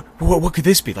 oh, what could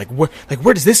this be? Like,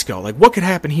 where does this go? Like, what could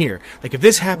happen here? Like, if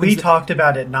this happens... We talked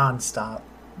about it nonstop.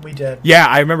 We did. Yeah,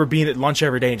 I remember being at lunch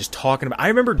every day and just talking about... I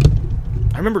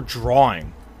remember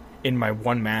drawing in my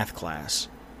 1 math class,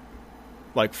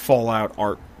 like, Fallout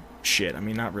art shit. I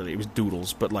mean, not really. It was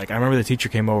doodles, but, like, I remember the teacher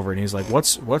came over and he's like,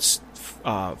 what's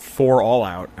for All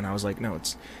Out? And I was like, no,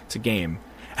 it's a game.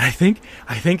 And I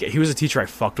think he was a teacher I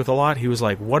fucked with a lot. He was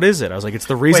like, what is it? I was like, it's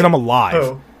the reason I'm alive.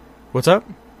 Who? What's up?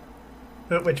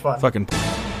 Which one? Fucking...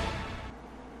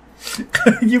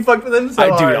 You fucked with him so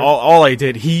hard. Dude, all I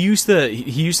did, he used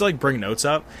to like bring notes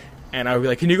up, and I would be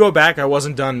like, can you go back? I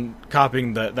wasn't done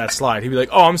copying that slide. He'd be like,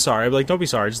 oh, I'm sorry. I'd be like, don't be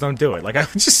sorry, just don't do it. Like, I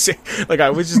would just say, like, I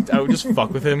would just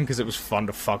fuck with him because it was fun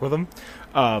to fuck with him.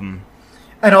 And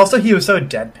also he was so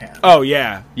deadpan. Oh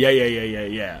yeah.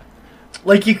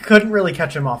 Like, you couldn't really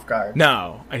catch him off guard.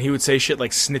 No, and he would say shit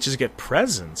like, snitches get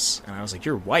presents, and I was like,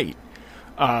 you're white.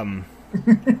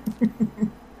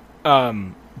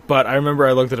 But I remember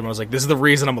I looked at him, I was like, this is the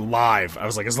reason I'm alive. I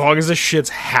was like, as long as this shit's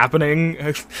happening,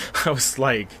 I was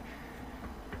like...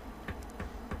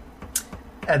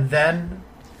 And then,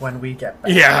 when we get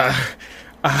back... Yeah.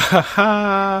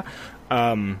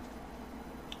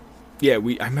 Yeah,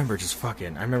 I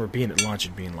remember being at lunch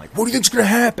and being like, what do you think's gonna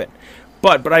happen?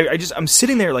 But I'm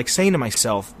sitting there, like, saying to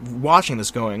myself, watching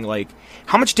this going, like,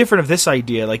 how much different of this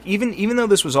idea, like, even though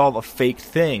this was all a fake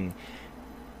thing,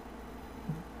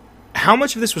 how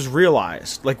much of this was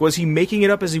realized? Like, was he making it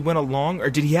up as he went along,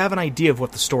 or did he have an idea of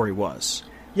what the story was?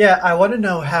 Yeah, I want to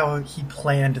know how he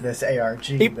planned this ARG,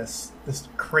 this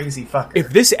crazy fucker. If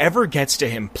this ever gets to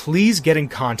him, please get in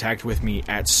contact with me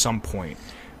at some point.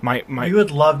 We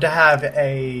would love to have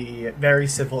a very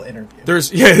civil interview.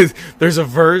 There's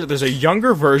a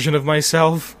younger version of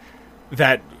myself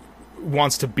that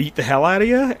wants to beat the hell out of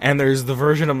you, and there's the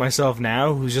version of myself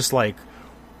now who's just like,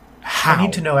 how? I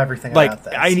need to know everything about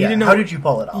this. I need to know, how did you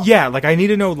pull it off? Yeah, like, I need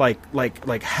to know,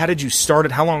 like how did you start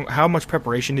it? How much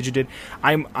preparation did you do?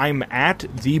 I'm at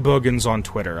the Boogans on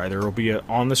Twitter. Either it'll be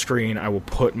on the screen. I will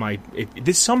put if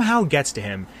this somehow gets to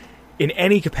him in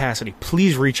any capacity,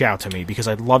 please reach out to me because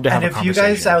I'd love to have a conversation.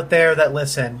 And if you guys out there that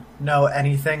listen know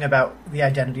anything about the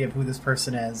identity of who this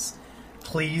person is,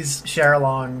 please share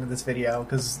along this video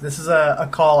because this is a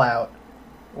call out.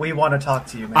 We want to talk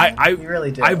to you, man. We really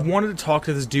do. I've wanted to talk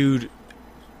to this dude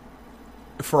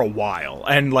for a while,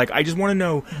 and like, I just want to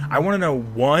know. I want to know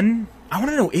I want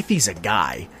to know if he's a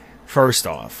guy. First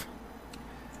off,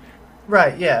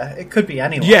 Right, yeah. It could be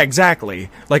anyone. Yeah, exactly.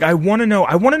 Like, I want to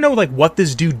know, like, what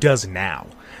this dude does now.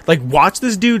 Like, watch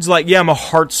this dude's, like, yeah, I'm a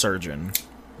heart surgeon.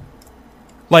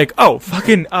 Like, oh,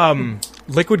 fucking,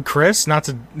 Liquid Chris, not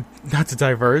to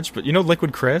diverge, but you know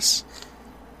Liquid Chris?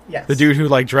 Yes. The dude who,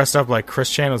 like, dressed up like Chris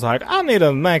Chan was like, I need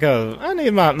my I don't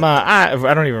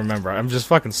even remember. I'm just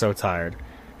fucking so tired.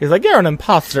 He's like, you're an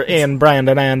imposter, Ian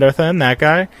Brandon Anderson, that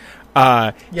guy.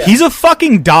 Yeah. He's a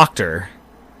fucking doctor.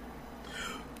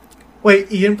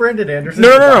 Wait, Ian Brandon Anderson?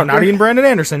 No, not Ian Brandon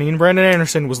Anderson. Ian Brandon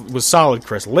Anderson was solid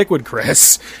Chris. Liquid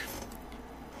Chris.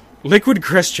 Liquid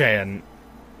Chris Chan.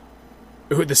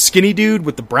 The skinny dude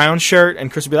with the brown shirt,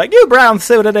 and Chris would be like, you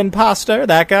brown-suited imposter,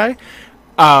 that guy.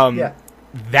 Yeah.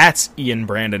 That's Ian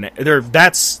Brandon.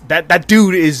 That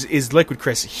dude is Liquid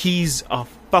Chris. He's a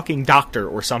fucking doctor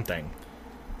or something.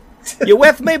 You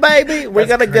with me, baby? We're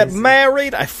gonna get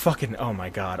married. Oh my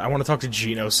god. I want to talk to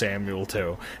Geno Samuel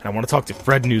too, and I want to talk to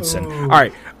Fred Knudsen. All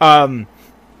right.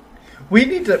 We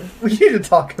need to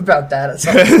talk about that at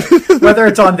some point, whether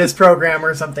it's on this program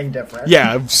or something different.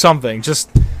 Yeah, something.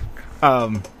 Just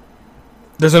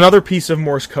there's another piece of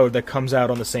Morse code that comes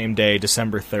out on the same day,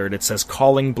 December 3rd. It says,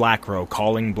 calling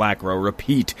Blackrow,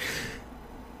 repeat.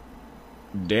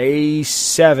 Day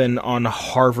 7 on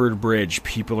Harvard Bridge.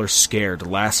 People are scared.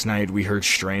 Last night we heard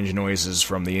strange noises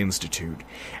from the Institute.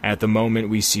 At the moment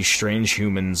we see strange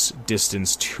humans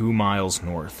distance 2 miles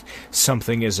north.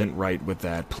 Something isn't right with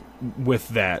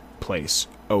that place.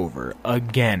 Over.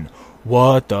 Again.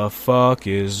 What the fuck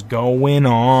is going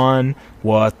on?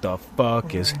 What the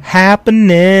fuck is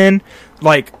happening?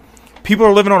 Like, people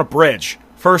are living on a bridge.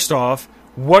 First off,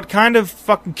 what kind of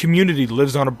fucking community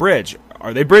lives on a bridge?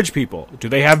 Are they bridge people? Do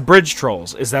they have bridge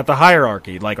trolls? Is that the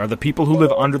hierarchy? Like, are the people who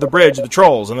live under the bridge the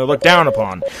trolls and they're looked down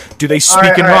upon? Do they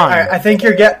speak in rhyme? I think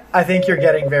you're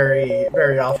getting very,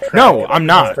 very off track. No, I'm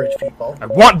not. Bridge people. I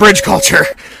want bridge culture.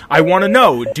 I want to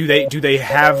know, do they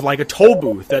have like a toll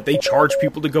booth that they charge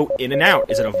people to go in and out?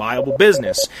 Is it a viable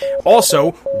business?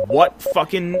 Also, what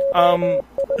fucking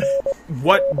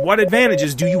what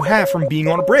advantages do you have from being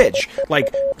on a bridge?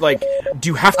 Like do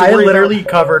you have to worry I literally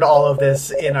covered all of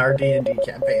this in our D&D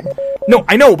campaign. No,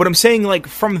 I know, but I'm saying, like,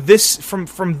 from this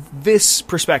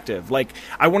perspective, like,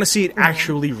 I want to see it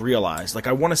actually realized. Like,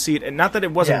 I want to see it, and not that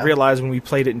it wasn't realized when we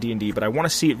played it in D&D, but I want to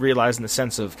see it realized in the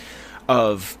sense of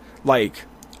like,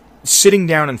 sitting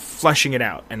down and fleshing it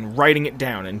out and writing it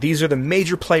down, and these are the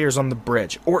major players on the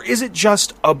bridge. Or is it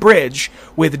just a bridge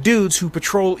with dudes who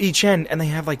patrol each end, and they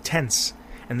have, like, tents,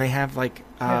 and they have, like,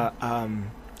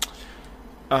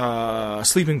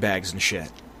 sleeping bags and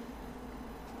shit?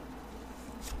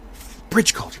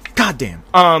 Bridge culture.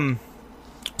 Goddamn.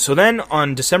 So then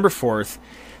on December 4th,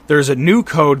 there's a new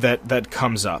code that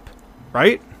comes up,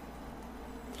 right?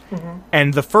 Mm-hmm.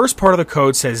 And the first part of the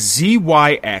code says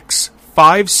ZYX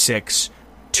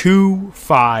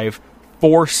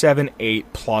 5625478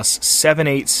 plus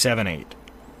 7878.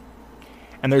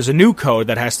 And there's a new code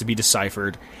that has to be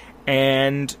deciphered,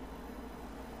 and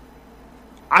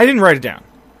I didn't write it down.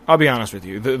 I'll be honest with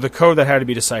you. The code that had to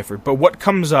be deciphered. But what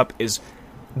comes up is,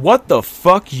 what the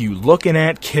fuck you looking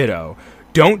at, kiddo?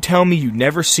 Don't tell me you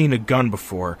never seen a gun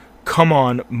before. Come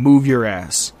on, move your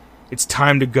ass. It's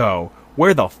time to go.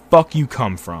 Where the fuck you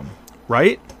come from?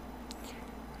 Right?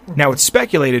 Now, it's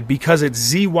speculated because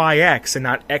it's ZYX and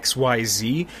not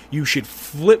XYZ, you should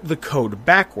flip the code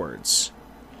backwards.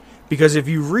 Because if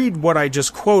you read what I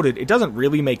just quoted, it doesn't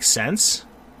really make sense.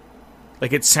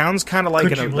 Like, it sounds kind of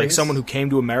like someone who came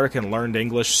to America and learned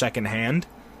English secondhand.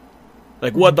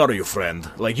 Like, what are you, friend?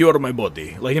 Like, you are my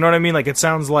buddy. Like, you know what I mean? Like, it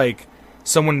sounds like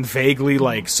someone vaguely,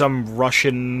 like, some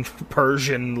Russian,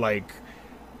 Persian, like...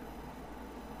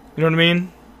 You know what I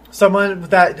mean? Someone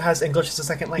that has English as a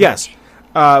second language. Yes.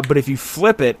 But if you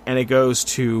flip it and it goes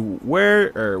to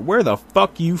where the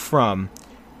fuck you from,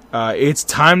 it's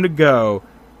time to go.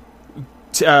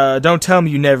 Don't tell me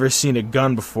you never seen a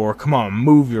gun before. Come on,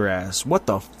 move your ass. What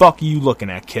the fuck are you looking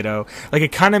at, kiddo? Like,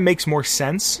 it kind of makes more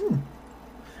sense.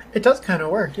 It does kind of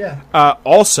work, yeah.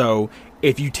 Also,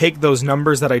 if you take those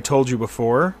numbers that I told you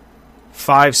before,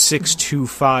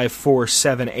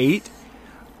 5625478,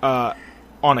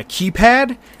 on a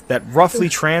keypad, that roughly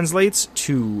translates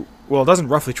to... Well, it doesn't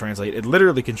roughly translate. It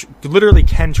literally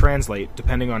can translate,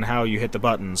 depending on how you hit the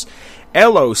buttons.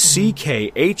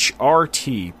 LOCKHRT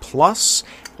plus...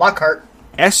 Lockhart.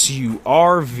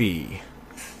 SURV.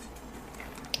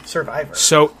 Survivor.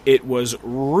 So, it was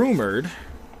rumored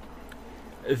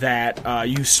that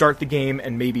you start the game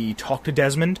and maybe talk to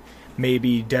Desmond.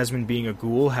 Maybe Desmond, being a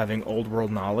ghoul, having old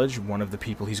world knowledge, one of the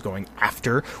people he's going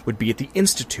after would be at the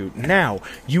Institute. Now,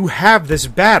 you have this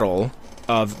battle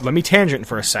of, let me tangent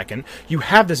for a second, you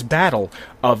have this battle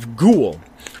of Ghoul.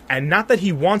 And not that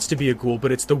he wants to be a ghoul,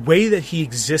 but it's the way that he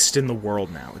exists in the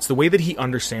world now. It's the way that he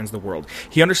understands the world.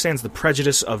 He understands the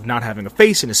prejudice of not having a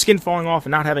face and his skin falling off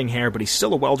and not having hair, but he's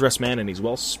still a well-dressed man and he's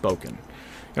well-spoken.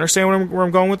 You understand where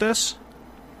I'm going with this?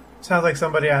 Sounds like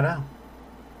somebody I know.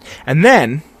 And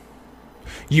then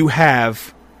you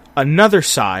have another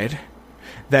side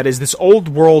that is this old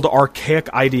world archaic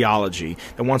ideology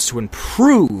that wants to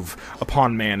improve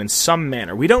upon man in some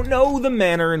manner. We don't know the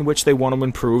manner in which they want to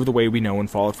improve the way we know in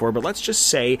Fallout 4, but let's just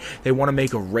say they want to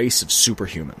make a race of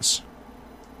superhumans.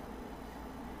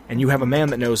 And you have a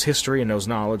man that knows history and knows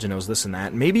knowledge and knows this and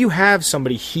that. Maybe you have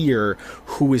somebody here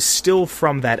who is still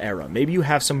from that era. Maybe you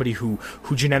have somebody who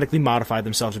genetically modified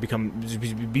themselves to become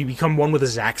one with a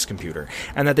Zax computer.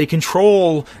 And that they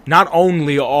control not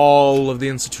only all of the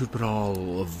Institute, but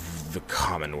all of the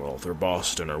Commonwealth or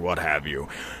Boston or what have you.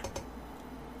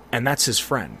 And that's his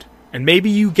friend. And maybe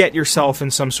you get yourself in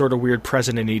some sort of weird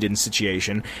President Eden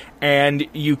situation, and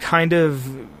you kind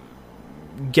of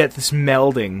get this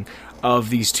melding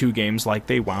of these two games like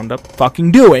they wound up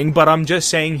fucking doing, but I'm just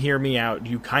saying, hear me out,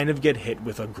 you kind of get hit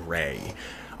with a gray.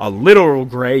 A literal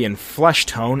gray in flesh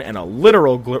tone, and a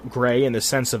literal gray in the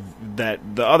sense of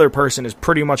that the other person is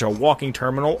pretty much a walking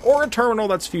terminal, or a terminal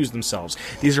that's fused themselves.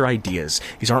 These are ideas.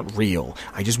 These aren't real.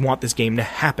 I just want this game to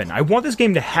happen. I want this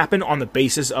game to happen on the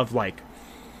basis of, like,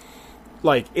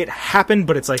 it happened,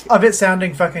 but it's like... Of it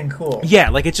sounding fucking cool. Yeah,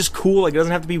 like, it's just cool. Like, it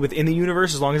doesn't have to be within the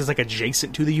universe, as long as it's, like,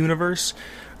 adjacent to the universe.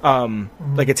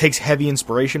 Like, it takes heavy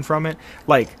inspiration from it.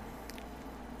 Like,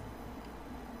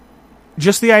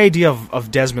 just the idea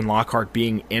of Desmond Lockhart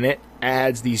being in it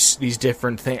adds these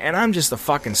different things. And I'm just a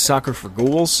fucking sucker for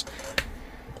ghouls.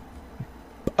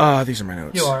 These are my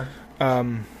notes. You are.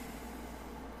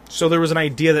 So there was an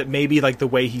idea that maybe, like, the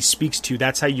way he speaks to you,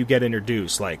 that's how you get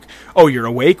introduced. Like, oh, you're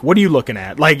awake? What are you looking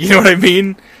at? Like, you know what I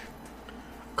mean?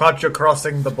 Caught you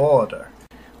crossing the border.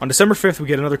 On December 5th, we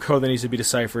get another code that needs to be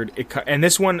deciphered. And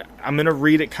this one, I'm going to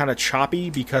read it kind of choppy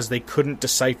because they couldn't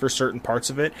decipher certain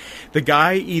parts of it. The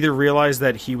guy either realized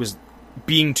that he was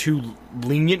being too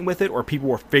lenient with it, or people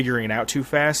were figuring it out too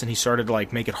fast, and he started to,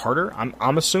 like, make it harder,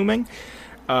 I'm assuming.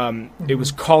 It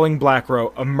was calling Black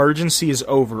Row, emergency is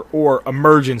over, or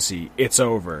emergency, it's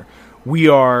over. We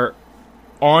are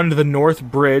on the North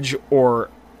Bridge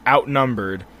or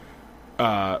outnumbered,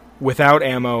 without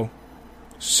ammo.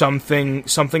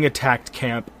 Something attacked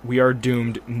camp. We are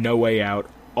doomed. No way out.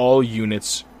 All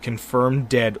units confirmed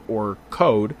dead or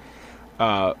code.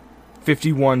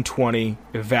 5120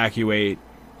 evacuate.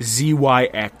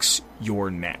 ZYX you're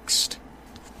next.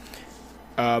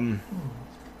 They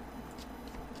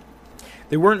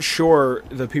weren't sure,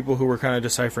 the people who were kind of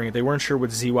deciphering it, they weren't sure what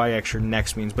ZYX your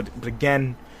next means, but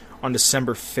again, on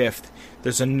December 5th,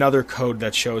 there's another code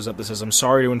that shows up that says, I'm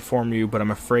sorry to inform you, but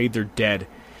I'm afraid they're dead.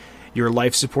 Your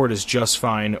life support is just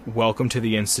fine. Welcome to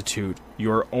the Institute.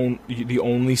 You're the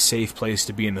only safe place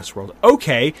to be in this world.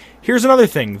 Okay, here's another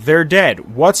thing. They're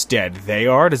dead. What's dead? They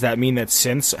are? Does that mean that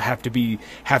synths have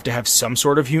to have some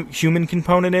sort of human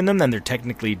component in them? Then they're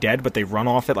technically dead, but they run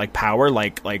off it like power,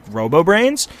 like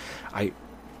robo-brains?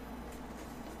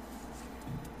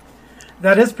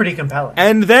 That is pretty compelling.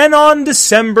 And then on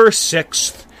December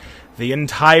 6th, the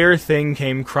entire thing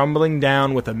came crumbling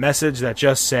down with a message that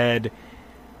just said,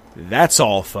 that's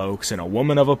all, folks, and a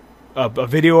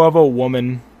video of a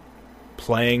woman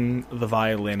playing the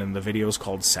violin, and the video is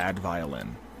called Sad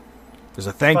Violin. There's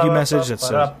a thank you message that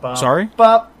says... Sorry?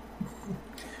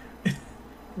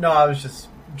 No, I was just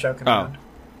joking around.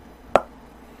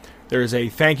 There's a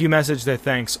thank you message that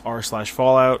thanks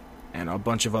r/Fallout and a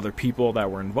bunch of other people that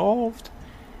were involved.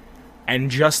 And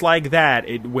just like that,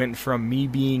 it went from me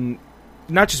being...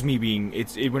 Not just me being...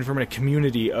 It went from a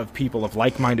community of people, of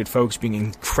like-minded folks, being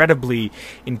incredibly,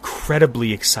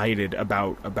 incredibly excited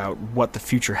about what the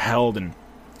future held, and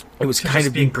it was kind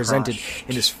of being presented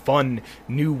in this fun,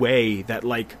 new way that,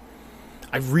 like...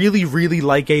 I really, really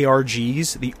like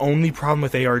ARGs. The only problem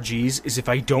with ARGs is if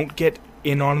I don't get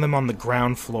in on them on the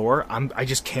ground floor, I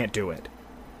just can't do it.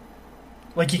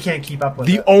 Like, you can't keep up with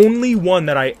it. The only one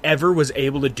that I ever was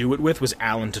able to do it with was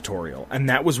Alan Tutorial, and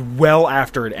that was well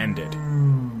after it ended.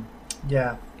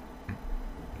 Yeah.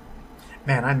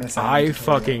 Man, I miss Alan I Tutorial.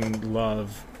 fucking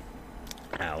love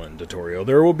Alan Tutorial.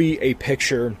 There will be a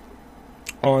picture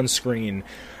on screen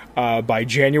by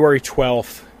January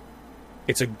 12th.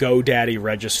 It's a GoDaddy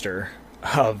register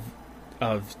of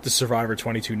the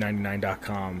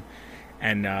Survivor2299.com,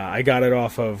 and I got it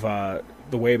off of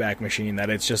the Wayback Machine, that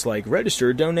it's just like, register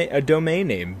a domain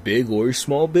name, big or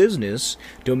small business.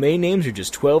 Domain names are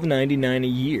just $12.99 a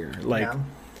year. Like,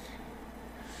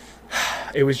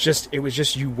 it was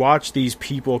just you watch these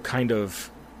people kind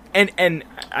of, and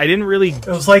I didn't really. It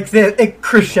was like it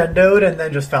crescendoed and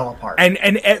then just fell apart.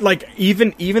 And like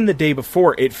even the day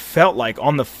before, it felt like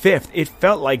on the 5th, it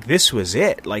felt like this was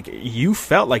it. Like you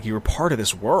felt like you were part of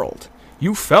this world.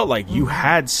 You felt like you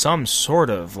had some sort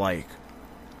of like.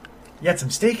 You had some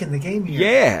stake in the game here.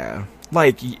 Yeah.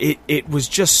 Like, it was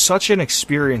just such an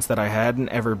experience that I hadn't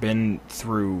ever been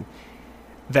through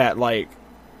that, like,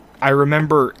 I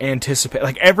remember anticipating,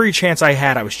 like, every chance I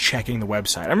had, I was checking the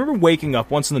website. I remember waking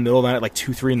up once in the middle of the night at, like,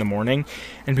 2, 3 in the morning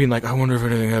and being like, I wonder if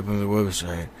anything happened to the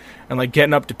website. And, like,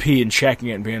 getting up to pee and checking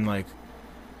it and being like,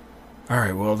 all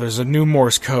right, well, there's a new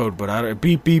Morse code, but I don't,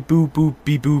 beep, beep, boop, boop,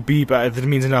 beep, boop, beep, that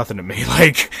means nothing to me.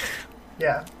 Like,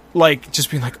 yeah. Like, just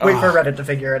being like, wait for Reddit to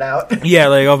figure it out. Yeah,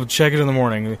 like, I'll check it in the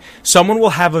morning. Someone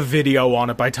will have a video on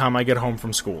it by the time I get home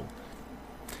from school.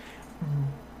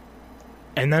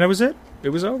 And then it was it.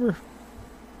 It was over.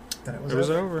 Then it was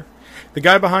over. The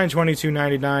guy behind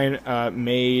 2299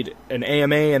 made an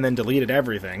AMA and then deleted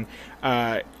everything.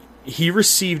 He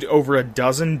received over a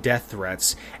dozen death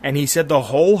threats, and he said the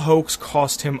whole hoax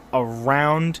cost him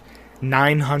around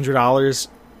 $900,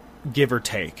 give or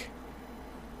take.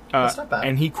 That's not bad.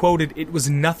 And he quoted, it was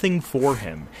nothing for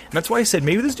him. And that's why I said,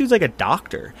 maybe this dude's like a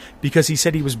doctor. Because he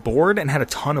said he was bored and had a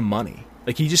ton of money.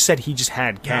 Like, he just said he just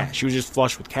had cash. He was just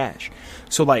flush with cash.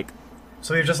 So, like...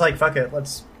 So you're just like, fuck it,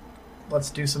 let's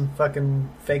do some fucking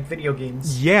fake video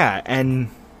games. Yeah,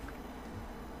 and...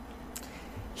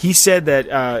 He said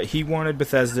that he wanted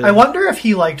Bethesda... I wonder if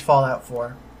he liked Fallout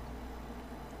 4.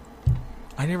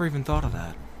 I never even thought of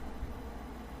that.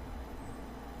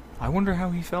 I wonder how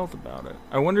he felt about it.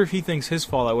 I wonder if he thinks his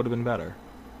Fallout would have been better.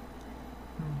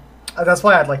 That's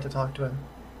why I'd like to talk to him.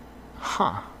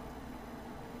 Huh.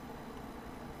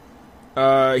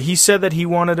 He said that he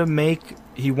wanted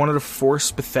to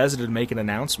force Bethesda to make an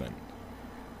announcement.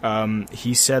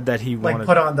 He said that he wanted... Like,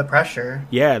 put on the pressure.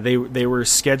 Yeah, they were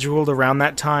scheduled around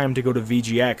that time to go to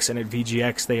VGX, and at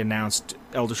VGX they announced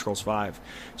Elder Scrolls V.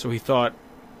 So he thought,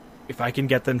 if I can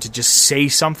get them to just say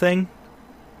something...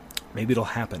 maybe it'll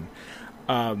happen.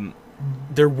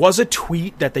 There was a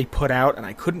tweet that they put out, and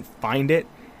I couldn't find it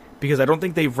because I don't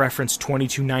think they referenced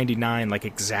 2299 like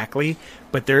exactly.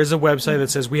 But there is a website that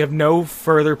says we have no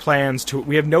plans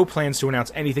to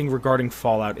announce anything regarding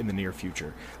Fallout in the near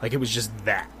future. Like, it was just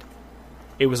that.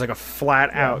 It was like a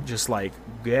flat out, just like,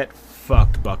 get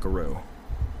fucked, Buckaroo.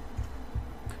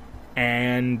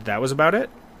 And that was about it.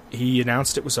 He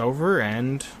announced it was over,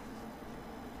 and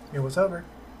it was over.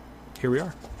 Here we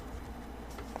are.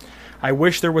 I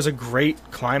wish there was a great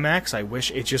climax. I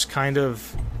wish it just kind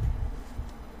of...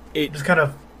 It just kind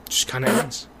of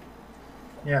ends.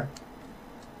 Yeah.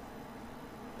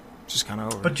 Just kind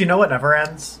of over. But you know what never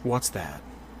ends? What's that?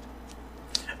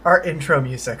 Our intro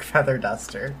music, Feather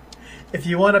Duster. If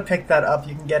you want to pick that up,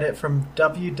 you can get it from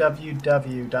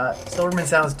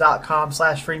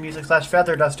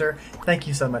www.silvermansounds.com/freemusic/featherduster. Thank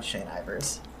you so much, Shane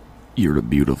Ivers. You're a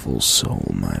beautiful soul,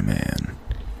 my man.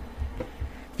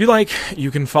 If you like,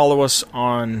 you can follow us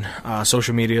on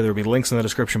social media. There will be links in the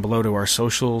description below to our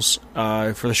socials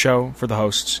for the show, for the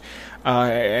hosts.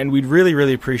 And we'd really,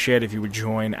 really appreciate if you would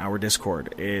join our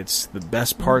Discord. It's the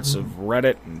best parts of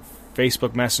Reddit and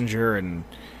Facebook Messenger and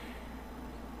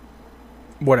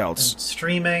what else? And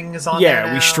streaming is on there now.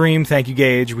 Yeah, we stream. Thank you,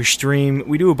 Gage. We stream.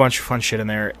 We do a bunch of fun shit in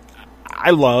there.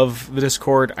 I love the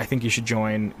Discord. I think you should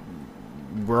join.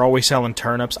 We're always selling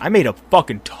turnips. I made a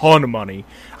fucking ton of money.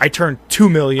 I turned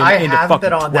 $2 million into fucking 12. I haven't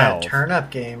been on that turnip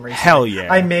game recently. Hell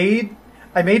yeah. I made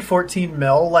 14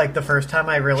 mil like the first time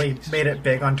I really made it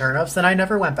big on turnips, and I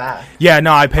never went back. Yeah,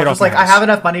 no, I paid off. I was like, I have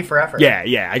enough money forever.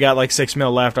 Yeah. I got like $6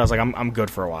 million left. I was like, I'm good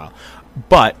for a while.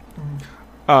 But,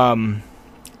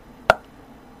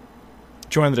 join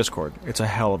the Discord. It's a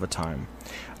hell of a time.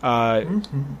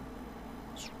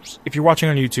 If you're watching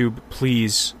on YouTube,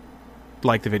 please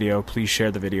like the video, please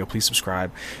share the video, please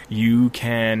subscribe. You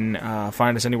can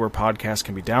find us anywhere podcasts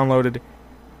can be downloaded.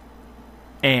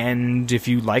 And if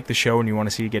you like the show and you want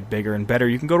to see it get bigger and better,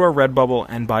 you can go to our Redbubble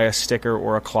and buy a sticker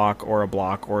or a clock or a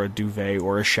block or a duvet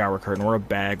or a shower curtain or a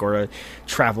bag or a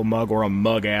travel mug or a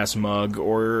mug-ass mug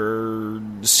or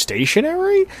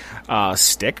stationery,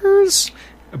 stickers.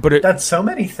 But that's so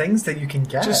many things that you can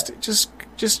get.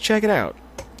 Just check it out.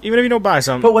 Even if you don't buy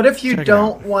something. But what if you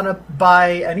don't want to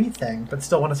buy anything, but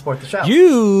still want to support the show?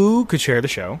 You could share the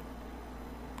show.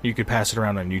 You could pass it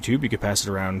around on YouTube. You could pass it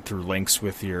around through links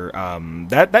with your...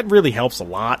 That really helps a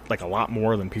lot. Like, a lot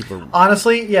more than people...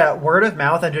 Honestly, yeah, word of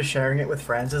mouth and just sharing it with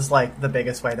friends is, like, the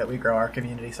biggest way that we grow our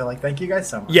community. So, like, thank you guys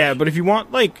so much. Yeah, but if you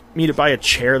want, like, me to buy a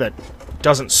chair that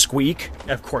doesn't squeak...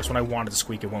 Of course, when I want it to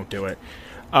squeak, it won't do it.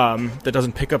 that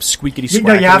doesn't pick up squeakity You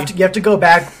squackity. know, you have to go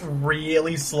back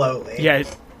really slowly. Yeah.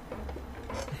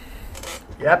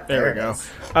 Yep. There we it go. is.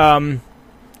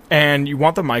 And you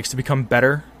want the mics to become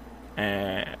better.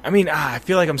 I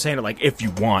feel like I'm saying it like if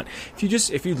you'd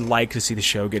like to see the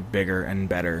show get bigger and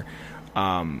better,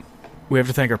 we have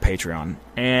to thank our Patreon.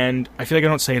 And I feel like I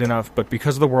don't say it enough, but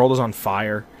because the world is on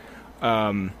fire,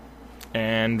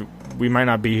 and we might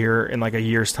not be here in like a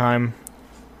year's time,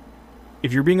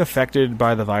 if you're being affected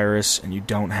by the virus and you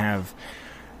don't have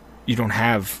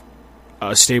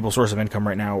a stable source of income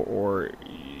right now, or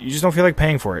you just don't feel like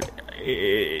paying for it,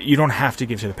 you don't have to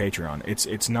give to the Patreon.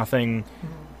 It's nothing.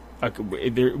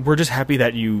 We're just happy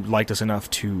that you liked us enough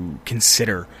to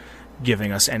consider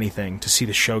giving us anything to see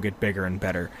the show get bigger and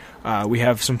better. We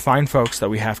have some fine folks that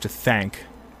we have to thank.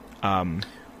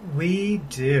 We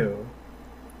do.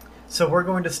 So we're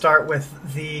going to start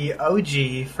with the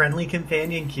OG Friendly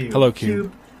Companion Cube. Hello,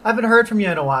 Cube. I haven't heard from you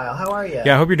in a while. How are you?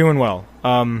 Yeah, I hope you're doing well.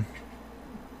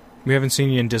 We haven't seen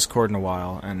you in Discord in a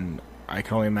while, and I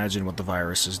can only imagine what the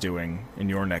virus is doing in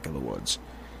your neck of the woods.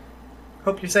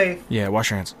 Hope you're safe. Yeah, wash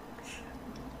your hands.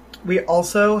 We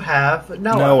also have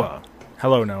Noah. Noah.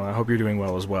 Hello, Noah. I hope you're doing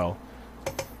well as well.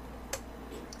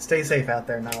 Stay safe out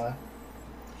there, Noah.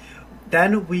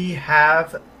 Then we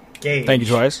have Gage. Thank you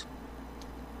twice.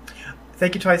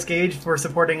 Thank you twice, Gage, for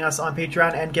supporting us on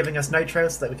Patreon and giving us Nitro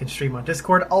so that we can stream on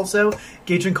Discord. Also,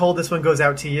 Gage and Cole, this one goes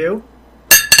out to you.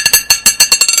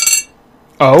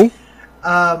 Oh?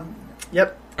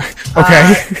 Yep.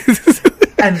 Okay.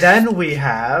 And then we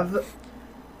have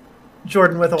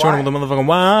Jordan with a Y. Jordan with a motherfucking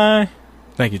Y.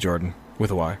 Thank you, Jordan.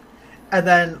 With a Y. And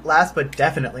then, last but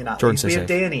definitely not Jordan, least, we stay have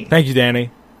safe. Danny. Thank you,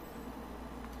 Danny.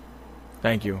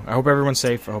 Thank you. I hope everyone's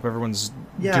safe. I hope everyone's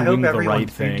doing I hope the everyone's right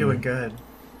thing. doing good.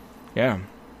 Yeah.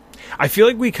 I feel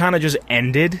like we kind of just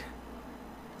ended,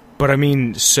 but I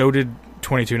mean, so did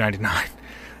 2299.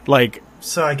 Like,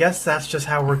 So I guess that's just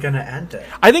how we're going to end it.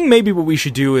 I think maybe what we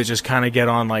should do is just kind of get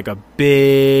on like a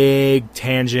big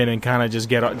tangent and kind of just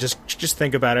get on, just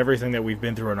think about everything that we've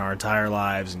been through in our entire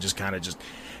lives and just kind of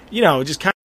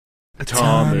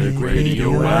Atomic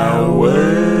Radio Hour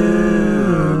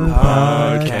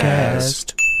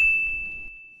Podcast.